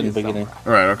least in the beginning.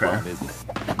 Right, okay.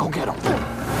 Go get him.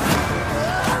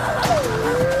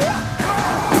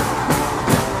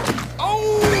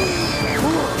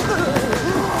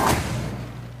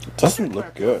 Doesn't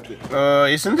look good.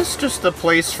 Isn't this just the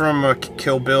place from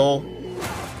Kill Bill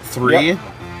 3? Yep.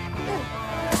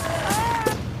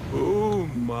 Oh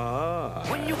my.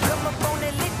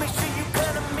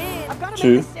 I've got to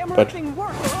Two, make this samurai but- thing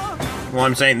work. Well,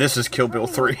 I'm saying this is Kill Bill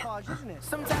 3.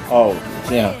 Oh,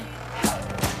 yeah.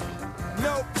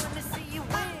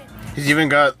 He's even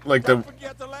got, like, the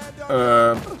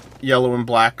yellow and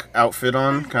black outfit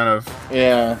on, kind of.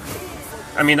 Yeah.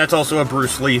 I mean, that's also a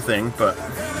Bruce Lee thing, but...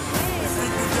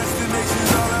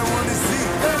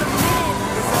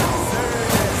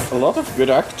 A lot of good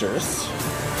actors.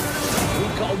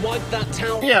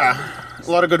 Yeah,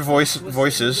 a lot of good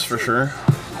voices, for sure.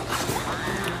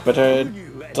 But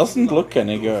it doesn't look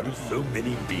any good. So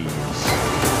many bees.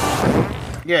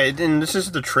 Yeah, and this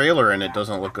is the trailer, and it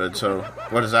doesn't look good, so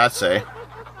what does that say?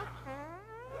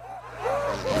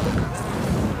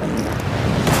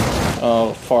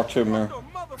 Oh, far too much.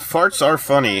 Farts are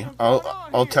funny,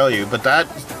 I'll tell you, but that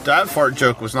fart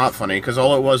joke was not funny, because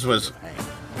all it was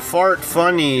fart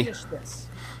funny. Finish this.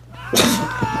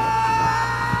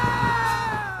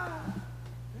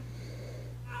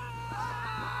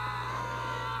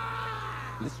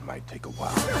 This might take a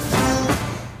while.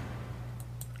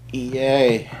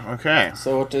 Yay. Okay.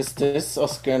 So what is this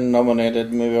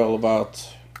Oscar-nominated movie all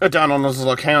about? A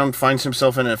down-on-his-luck hound finds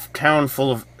himself in a town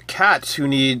full of cats who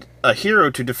need a hero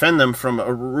to defend them from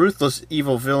a ruthless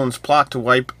evil villain's plot to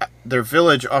wipe their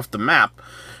village off the map.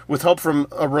 With help from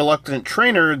a reluctant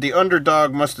trainer, the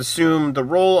underdog must assume the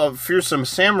role of fearsome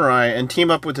samurai and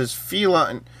team up with the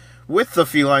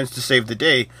felines to save the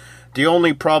day. The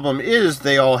only problem is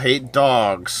they all hate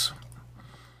dogs.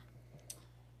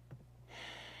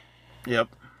 Yep.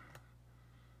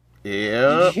 Did you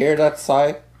Yep. hear that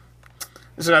sigh?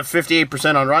 This got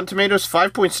 58% on Rotten Tomatoes,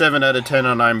 5.7 out of 10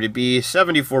 on IMDb,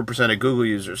 74% of Google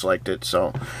users liked it.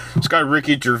 So it's got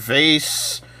Ricky Gervais,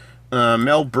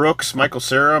 Mel Brooks, Michael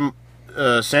Cera,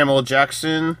 Samuel L.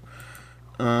 Jackson,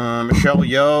 Michelle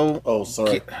Yeoh, Oh,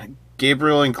 sorry.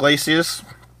 Gabriel Iglesias.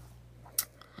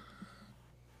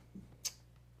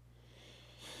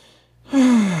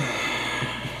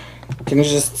 Can you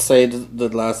just say the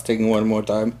last thing one more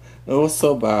time? It was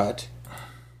so bad.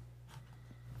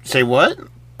 Say what?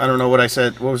 I don't know what I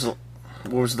said. What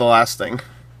was the last thing?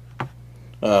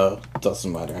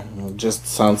 Doesn't matter. It just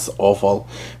sounds awful.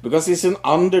 Because he's an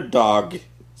underdog.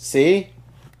 See?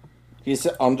 He's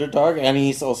an underdog and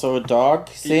he's also a dog.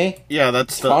 See? Yeah,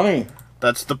 that's It's the funny.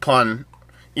 that's the pun.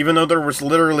 Even though there was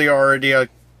literally already a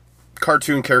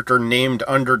cartoon character named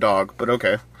Underdog, but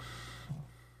okay.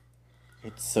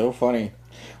 It's so funny.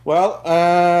 Well,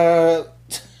 I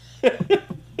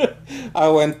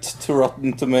went to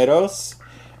Rotten Tomatoes.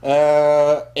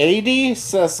 80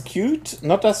 says cute,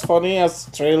 not as funny as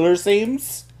trailer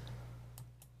seems.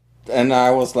 And I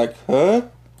was like, huh?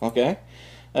 Okay.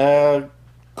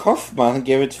 Kaufman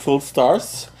gave it full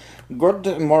stars.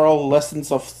 Good moral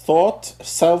lessons of thought,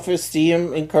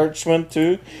 self-esteem, encouragement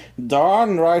too.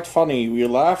 Darn right funny. We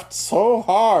laughed so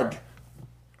hard.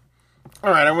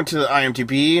 Alright, I went to the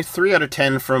IMDb. 3 out of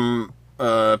 10 from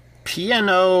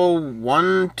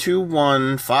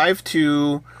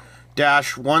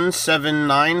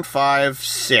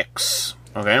PNO12152-17956.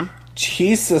 Okay.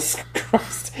 Jesus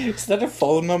Christ. Is that a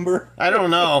phone number? I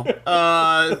don't know. 3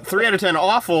 out of 10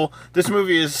 awful. This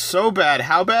movie is so bad.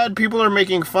 How bad? People are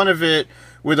making fun of it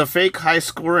with fake high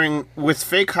scoring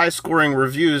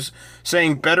reviews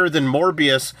saying better than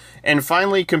Morbius, and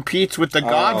finally competes with The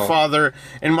Godfather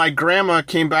and My Grandma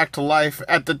Came Back to Life.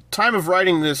 At the time of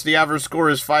writing this, the average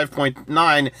score is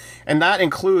 5.9, and that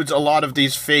includes a lot of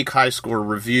these fake high score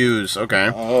reviews. Okay.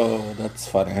 Oh, that's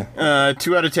funny.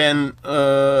 2 out of 10,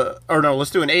 or no, let's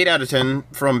do an 8 out of 10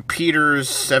 from Peters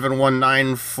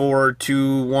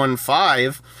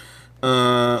 7194215.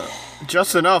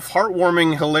 Just enough,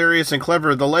 heartwarming, hilarious, and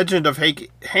clever. The Legend of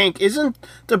Hank isn't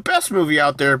the best movie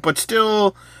out there, but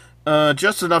still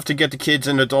just enough to get the kids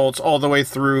and adults all the way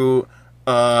through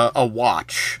a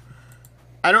watch.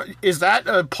 I don't. Is that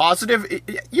a positive?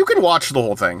 You can watch the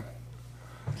whole thing.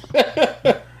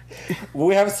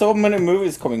 We have so many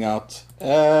movies coming out.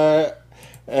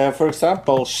 For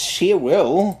example, She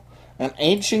Will, an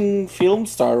aging film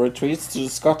star, retreats to the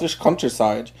Scottish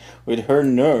countryside with her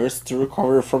nurse to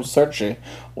recover from surgery,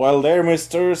 while their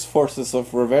mysterious forces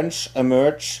of revenge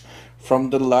emerge from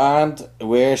the land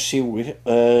where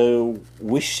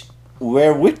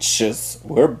where witches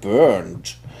were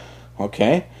burned.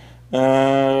 Okay.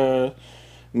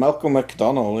 Malcolm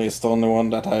McDonald is the only one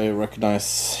that I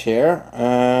recognize here.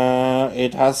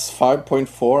 It has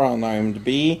 5.4 on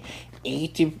IMDb,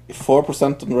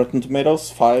 84% on Rotten Tomatoes,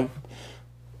 5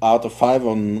 out of 5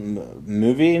 on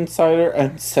Movie Insider,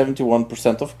 and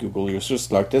 71% of Google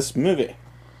users like this movie.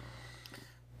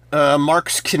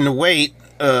 Marks Can Wait,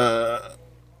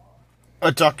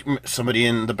 somebody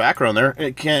in the background there.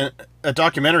 A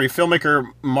documentary filmmaker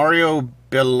Mario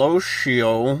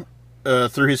Bellocchio,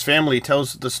 through his family,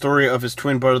 tells the story of his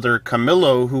twin brother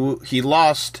Camillo, who he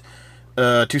lost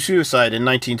to suicide in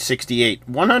 1968.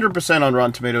 100% on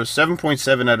Rotten Tomatoes,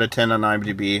 7.7 out of 10 on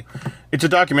IMDb. It's a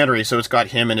documentary, so it's got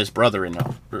him and his brother in it,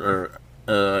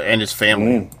 and his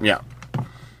family. Yeah.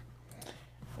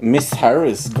 Miss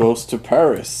Harris Goes to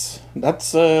Paris.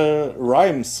 That's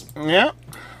rhymes. Yeah.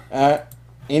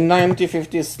 In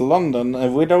 1950s London, a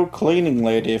widow cleaning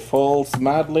lady falls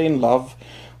madly in love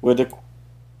with a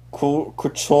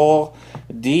couture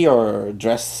Dior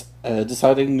dress,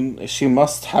 deciding she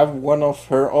must have one of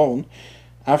her own.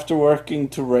 After working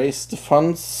to raise the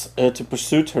funds to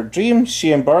pursue her dream,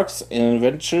 she embarks in an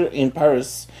adventure in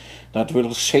Paris that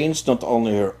will change not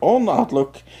only her own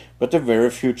outlook, but the very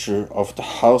future of the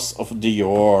House of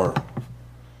Dior.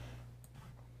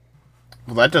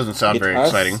 Well, that doesn't sound very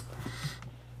exciting.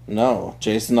 No,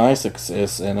 Jason Isaacs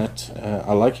is in it.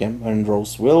 I like him. And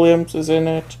Rose Williams is in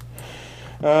it.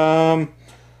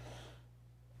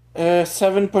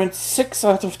 7.6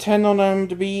 out of 10 on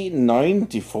IMDb,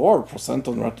 94%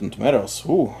 on Rotten Tomatoes,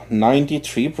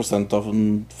 93%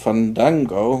 on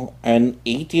Fandango, and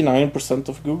 89%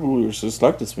 of Google users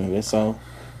like this movie, so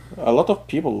a lot of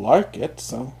people like it,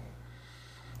 so...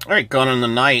 Alright, Gone in the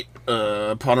Night.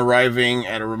 Upon arriving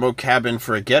at a remote cabin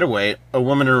for a getaway, a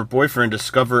woman and her boyfriend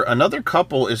discover another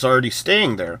couple is already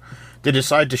staying there. They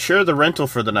decide to share the rental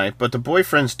for the night, but the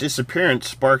boyfriend's disappearance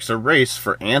sparks a race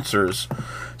for answers.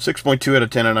 6.2 out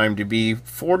of 10 on IMDb,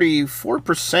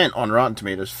 44% on Rotten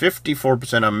Tomatoes,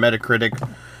 54% on Metacritic,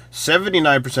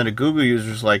 79% of Google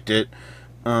users liked it.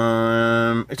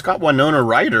 It's got Winona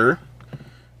Ryder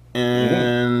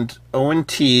and Owen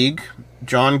Teague,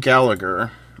 John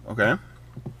Gallagher. Okay.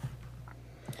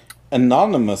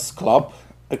 Anonymous Club,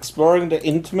 exploring the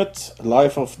intimate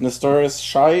life of notorious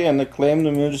shy and acclaimed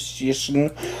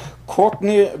musician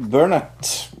Courtney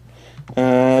Burnett.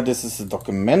 This is a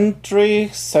documentary,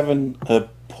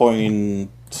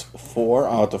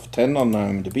 7.4 out of 10 on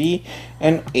IMDb,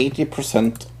 and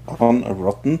 80% on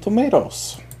Rotten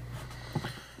Tomatoes.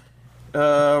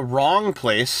 Wrong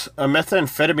Place. A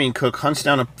methamphetamine cook hunts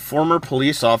down a former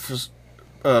police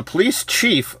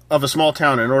chief of a small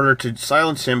town in order to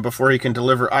silence him before he can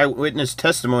deliver eyewitness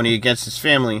testimony against his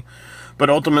family, but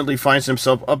ultimately finds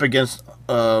himself up against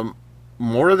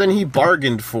more than he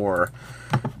bargained for.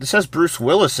 This has Bruce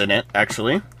Willis in it,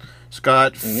 actually. It's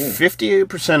got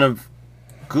 58% of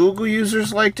Google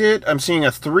users liked it. I'm seeing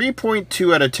a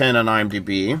 3.2 out of 10 on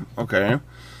IMDb. Okay.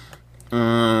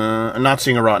 I'm not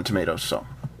seeing a Rotten Tomatoes, so...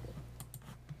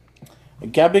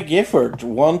 Gabby Gifford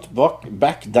won't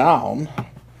back down.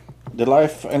 The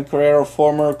life and career of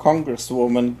former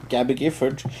Congresswoman Gabby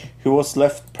Gifford, who was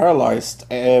left paralyzed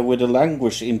with a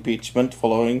language impeachment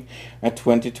following a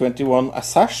 2021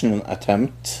 assassination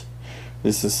attempt.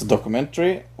 This is a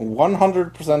documentary,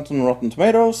 100% on Rotten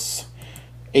Tomatoes,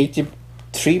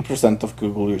 83% of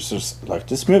Google users like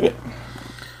this movie.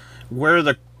 Where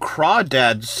the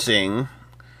Crawdads Sing.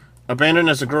 Abandoned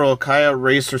as a girl, Kaya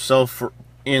raised herself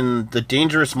in the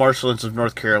dangerous marshlands of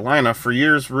North Carolina. For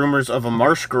years, rumors of a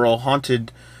marsh girl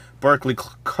haunted Barkley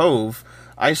Cove,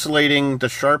 isolating the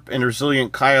sharp and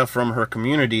resilient Kaya from her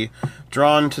community.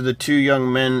 Drawn to two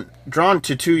young men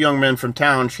from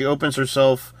town, she opens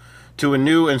herself to a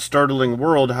new and startling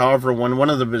world. However, when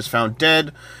one of them is found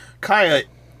dead, Kaya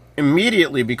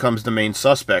immediately becomes the main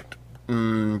suspect.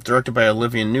 Directed by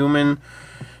Olivia Newman,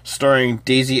 starring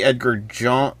Daisy Edgar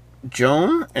Joan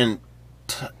and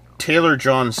Taylor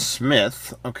John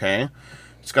Smith. Okay.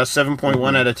 It's got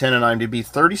 7.1 out of 10 on IMDb,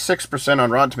 36% on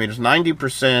Rotten Tomatoes,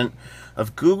 90%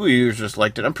 of Google users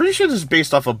liked it. I'm pretty sure this is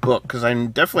based off a book, because I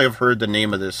definitely have heard the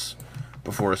name of this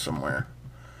before somewhere.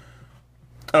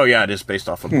 Oh, yeah, it is based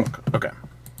off a book. Okay.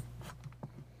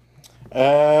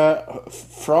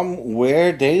 From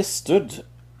Where They Stood,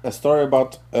 a story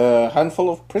about a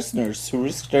handful of prisoners who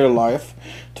risked their life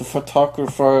to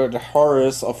photograph the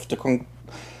horrors of the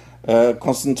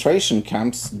concentration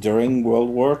camps during World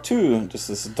War II. This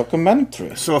is a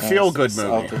documentary. So a feel-good It's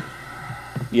movie. out of-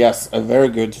 Yes, a very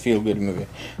good feel-good movie.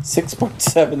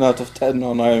 6.7 out of 10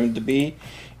 on IMDb,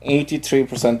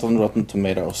 83% on Rotten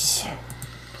Tomatoes.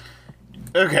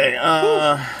 Okay,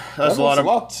 that's a lot.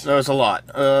 That was a lot.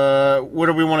 What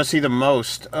do we want to see the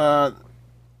most? I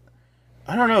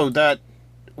don't know. That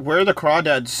Where the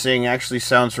Crawdads Sing actually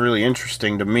sounds really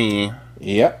interesting to me.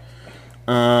 Yep.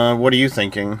 What are you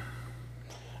thinking?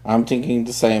 I'm thinking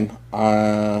the same.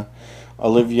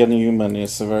 Olivia Newman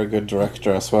is a very good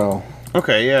director as well.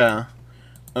 Okay, yeah.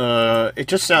 It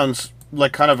just sounds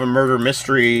like kind of a murder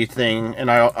mystery thing,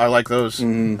 and I like those.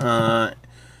 And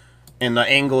the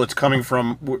angle it's coming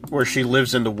from, where she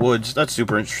lives in the woods, that's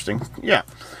super interesting. Yeah.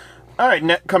 All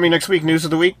right, coming next week, News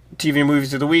of the Week, TV and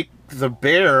Movies of the Week, The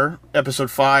Bear, Episode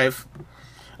 5,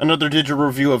 another digital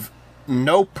review of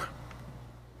Nope.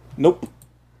 Nope.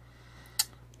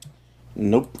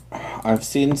 I've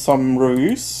seen some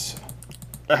reviews.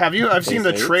 Have you? I've seen the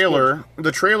say it's trailer.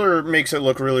 The trailer makes it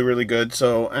look really, really good.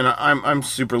 So, and I'm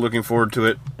super looking forward to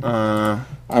it.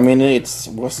 I mean, it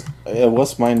was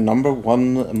my number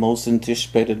one most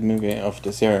anticipated movie of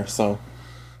this year. So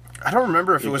I don't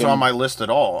remember if it was on my list at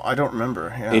all. I don't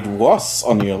remember. Yeah. it was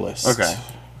on your list. Okay.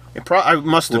 I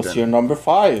must It have was been. your number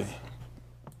 5.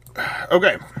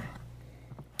 Okay.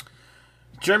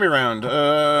 Jeremy Round.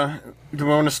 Do we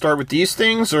want to start with these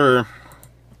things or?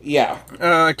 Yeah.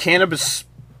 Cannabis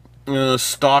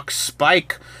stocks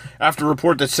spike after a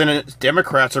report that Senate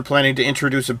Democrats are planning to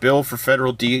introduce a bill for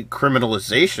federal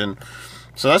decriminalization.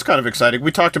 So that's kind of exciting.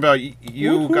 We talked about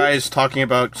you guys talking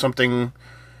about something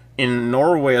in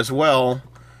Norway as well.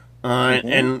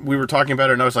 And we were talking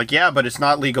about it, and I was like, yeah, but it's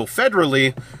not legal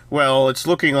federally. Well, it's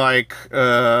looking like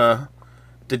the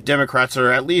Democrats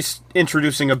are at least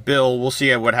introducing a bill. We'll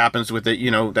see what happens with it.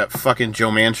 You know, that fucking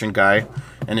Joe Manchin guy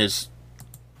and his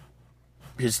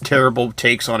terrible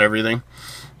takes on everything.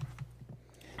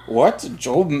 What?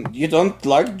 You don't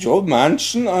like Joe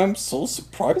Manchin? I'm so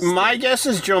surprised. My guess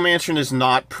is Joe Manchin is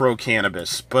not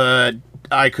pro-cannabis, but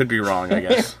I could be wrong, I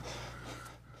guess.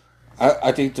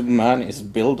 I think the man is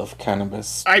built of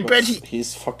cannabis. I bet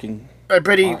he's fucking... I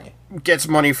bet he high. gets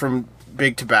money from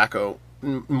big tobacco,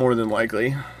 more than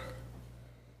likely.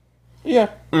 Yeah.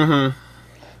 Mm-hmm.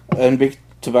 And Big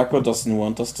Tobacco doesn't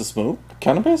want us to smoke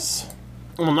cannabis?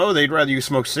 Well, no, they'd rather you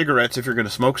smoke cigarettes if you're going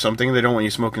to smoke something. They don't want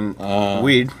you smoking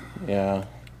weed. Yeah.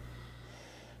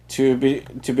 To be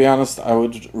honest, I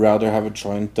would rather have a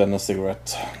joint than a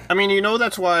cigarette. I mean, you know,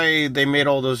 that's why they made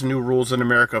all those new rules in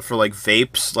America for, like,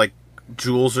 vapes, like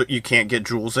Juuls. You can't get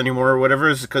Juuls anymore or whatever.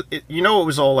 Is because you know, it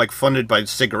was all, like, funded by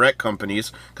cigarette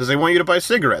companies because they want you to buy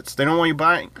cigarettes. They don't want you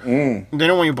buying. They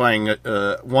don't want you buying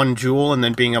one Juul and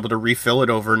then being able to refill it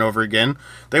over and over again.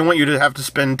 They want you to have to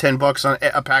spend $10 on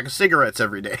a pack of cigarettes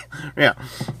every day. Yeah.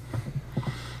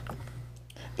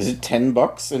 Is it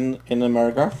 $10 in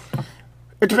America?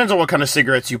 It depends on what kind of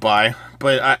cigarettes you buy,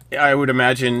 but I would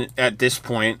imagine at this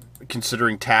point,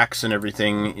 considering tax and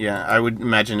everything, yeah, I would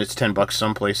imagine it's $10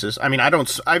 some places. I mean,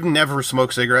 I've never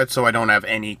smoked cigarettes, so I don't have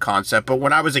any concept. But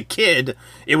when I was a kid,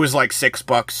 it was like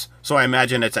 $6, so I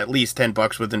imagine it's at least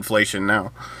 $10 with inflation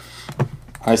now.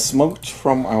 I smoked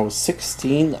from I was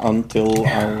 16 until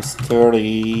I was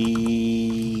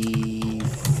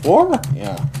 34.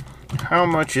 Yeah. How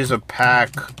much is a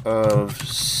pack of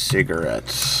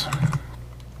cigarettes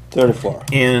 34.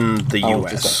 in the How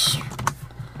U.S.?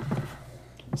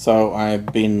 So I've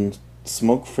been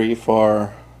smoke-free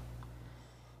for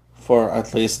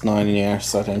at least 9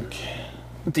 years, I think.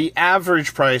 The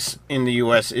average price in the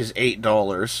U.S. is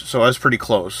 $8, so that's pretty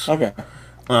close. Okay.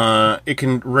 It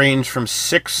can range from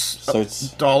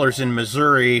 $6 in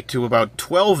Missouri to about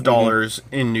 $12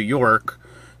 in New York.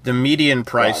 The median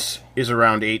price is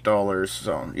around $8,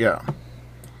 so yeah.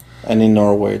 And in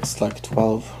Norway it's like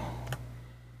 12.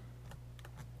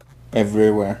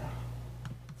 Everywhere.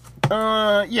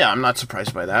 Yeah, I'm not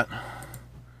surprised by that.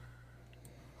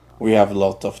 We have a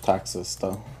lot of taxes,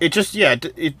 though. It just,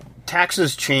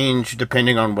 taxes change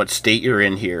depending on what state you're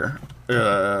in here.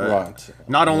 Right.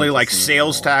 Not only like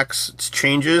sales tax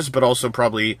changes, but also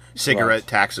probably cigarette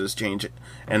taxes change,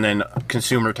 and then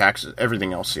consumer taxes,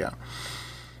 everything else. Yeah.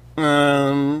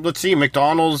 Let's see.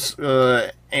 McDonald's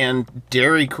and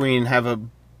Dairy Queen have a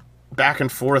back and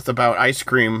forth about ice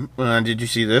cream. Did you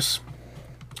see this?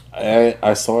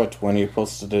 I saw it when you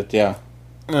posted it. Yeah.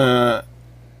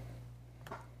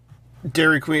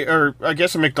 Dairy Queen, or I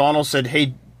guess McDonald's said,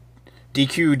 "Hey,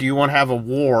 DQ, do you want to have a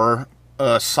war,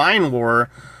 a sign war?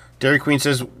 Dairy Queen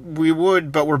says, we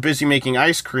would, but we're busy making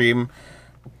ice cream.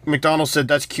 McDonald's said,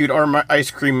 that's cute, our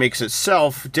ice cream makes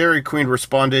itself. Dairy Queen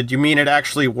responded, you mean it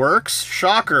actually works?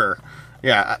 Shocker.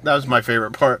 Yeah, that was my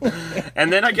favorite part.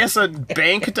 And then I guess a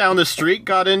bank down the street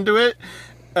got into it.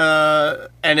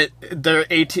 And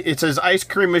it says ice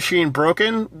cream machine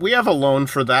broken. We have a loan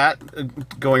for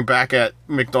that. Going back at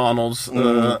McDonald's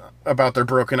about their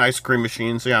broken ice cream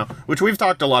machines, yeah, which we've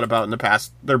talked a lot about in the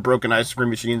past. Their broken ice cream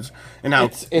machines and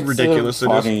how ridiculous it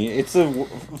is. It's a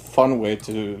fun way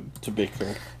to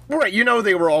bicker. Right,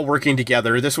 they were all working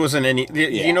together. This wasn't any.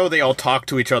 They all talked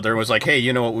to each other and was like, "Hey,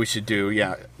 you know what we should do?"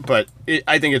 Yeah, but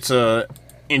I think it's a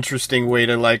interesting way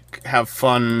to like have a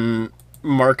fun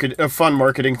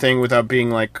marketing thing without being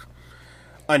like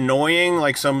annoying.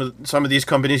 Like some of these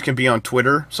companies can be on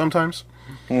Twitter sometimes.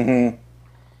 Mm-hmm.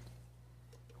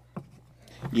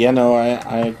 Yeah, no,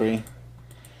 I agree.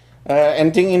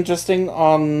 Anything interesting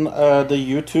on the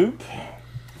YouTube?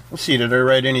 Let's see. Did I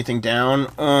write anything down?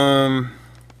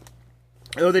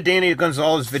 The Danny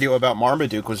Gonzalez video about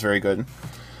Marmaduke was very good.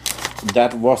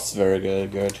 That was very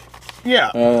good.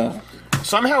 Yeah.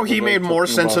 Somehow he made more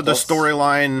sense of the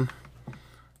storyline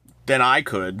than I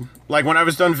could. Like, when I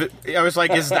was done, I was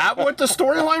like, is that what the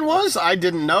storyline was? I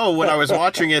didn't know when I was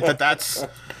watching it that's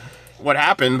what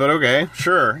happened, but okay,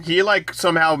 sure. He, like,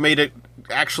 somehow made it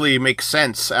actually make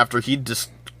sense after he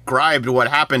described what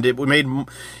happened. It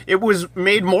was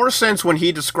made more sense when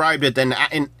he described it than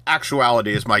in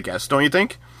actuality, is my guess. Don't you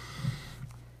think?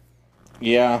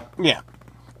 Yeah. Yeah.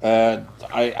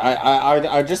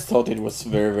 I just thought it was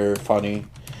very, very funny.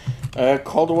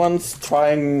 Cold ones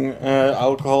trying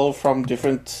alcohol from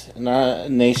different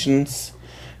nations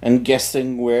and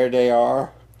guessing where they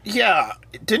are. Yeah,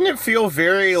 didn't it feel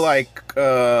very like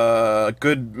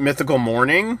Good Mythical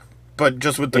Morning, but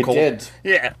just with the cold? It did.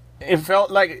 Yeah, it felt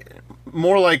like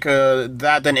more like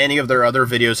that than any of their other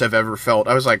videos have ever felt.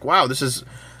 I was like, wow, this is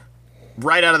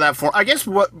right out of that form. I guess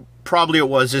what probably it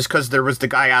was is because there was the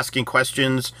guy asking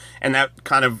questions, and that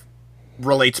kind of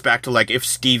relates back to like if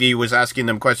Stevie was asking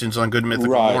them questions on Good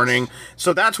Mythical Morning.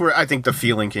 So that's where I think the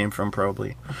feeling came from.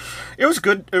 Probably, it was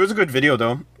good. It was a good video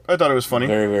though. I thought it was funny.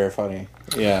 Very, very funny.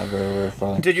 Yeah, very, very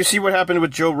funny. Did you see what happened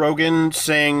with Joe Rogan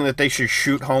saying that they should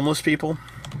shoot homeless people?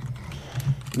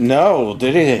 No,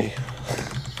 did he?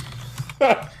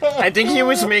 I think he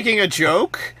was making a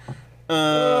joke.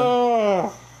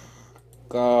 God.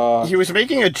 He was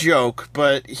making a joke,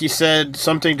 but he said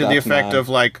something to the effect of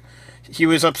like, he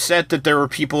was upset that there were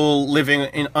people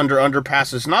living under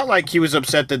underpasses. Not like he was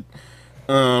upset that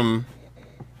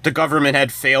the government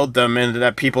had failed them and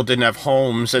that people didn't have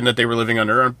homes and that they were living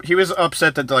under. He was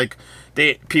upset that like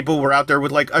people were out there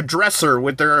with like a dresser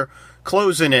with their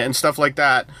clothes in it and stuff like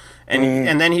that.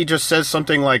 And then he just says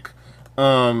something like,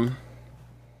 what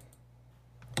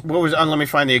was? Let me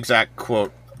find the exact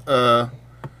quote. A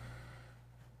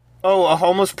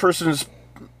homeless person's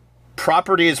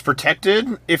property is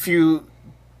protected. If you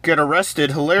get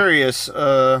arrested, hilarious.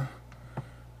 But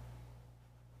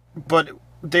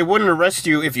they wouldn't arrest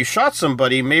you if you shot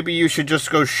somebody. Maybe you should just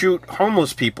go shoot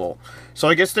homeless people. So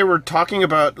I guess they were talking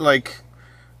about like,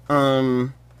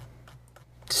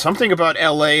 something about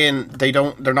LA and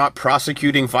they're not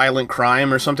prosecuting violent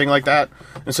crime or something like that.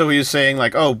 And so he was saying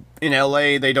like, oh, in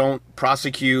LA they don't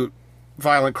prosecute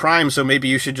violent crime, so maybe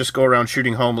you should just go around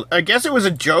shooting homeless. I guess it was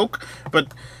a joke,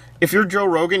 but if you're Joe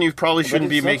Rogan, you probably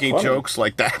shouldn't be making jokes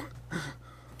like that.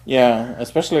 Yeah,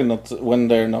 especially not when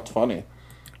they're not funny.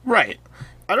 Right.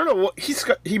 I don't know what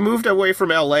he moved away from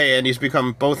LA and he's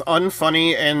become both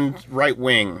unfunny and right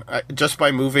wing just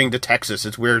by moving to Texas.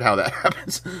 It's weird how that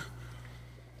happens.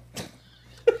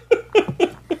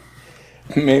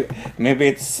 Maybe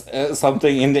it's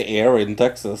something in the air in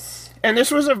Texas. And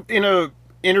this was in a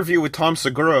interview with Tom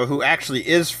Segura, who actually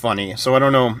is funny. So I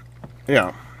don't know.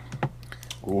 Yeah.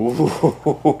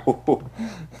 Ooh.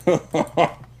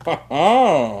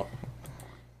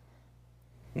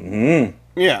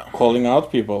 Yeah. Calling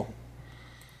out people.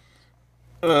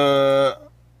 Yeah,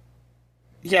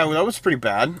 well, that was pretty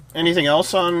bad. Anything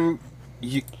else on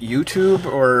YouTube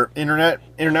or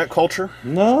internet culture?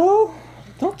 No,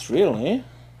 not really.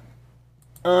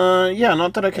 Yeah,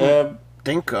 not that I can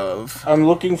think of. I'm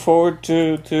looking forward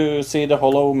to see The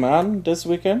Hollow Man this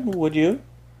weekend. Would you?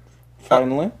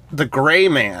 Finally. The Gray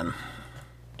Man.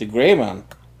 The Gray Man.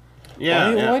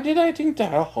 Yeah. Why did I think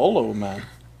The Hollow Man?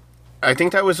 I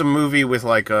think that was a movie with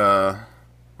like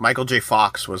Michael J.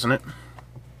 Fox, wasn't it?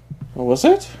 Was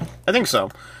it? I think so.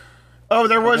 Oh,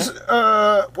 there was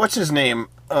what's his name?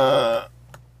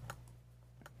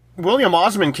 William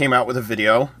Osmond came out with a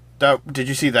video Did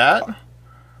you see that?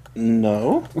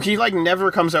 No. He like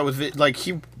never comes out with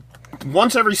he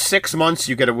once every 6 months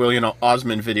you get a William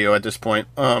Osmond video at this point.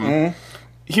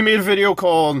 He made a video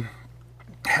called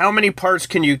 "How Many Parts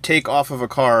Can You Take Off of a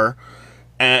Car?"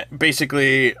 and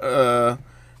basically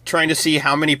trying to see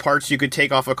how many parts you could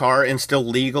take off a car and still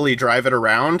legally drive it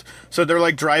around. So they're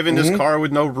like driving this car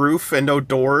with no roof and no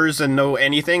doors and no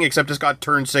anything except it's got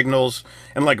turn signals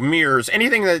and like mirrors,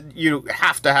 anything that you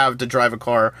have to drive a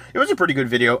car. It was a pretty good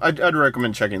video. I'd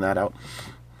recommend checking that out.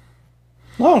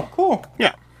 Oh, cool.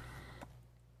 Yeah.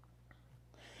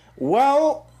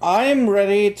 Well, I'm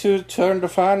ready to turn the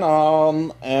fan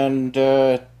on and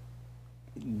go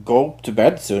to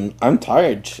bed soon. I'm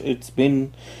tired. It's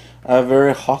been a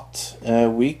very hot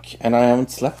week, and I haven't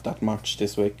slept that much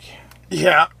this week.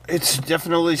 Yeah, it's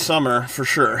definitely summer, for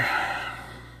sure.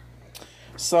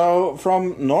 So,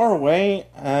 from Norway,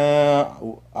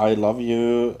 I love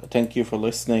you. Thank you for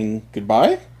listening.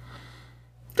 Goodbye.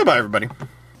 Goodbye, everybody.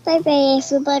 Bye-bye,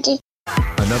 everybody.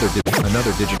 Another digital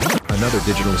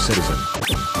citizen.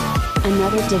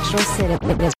 Another digital citizen.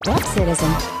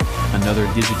 Another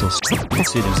digital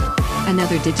citizen.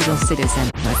 Another digital citizen.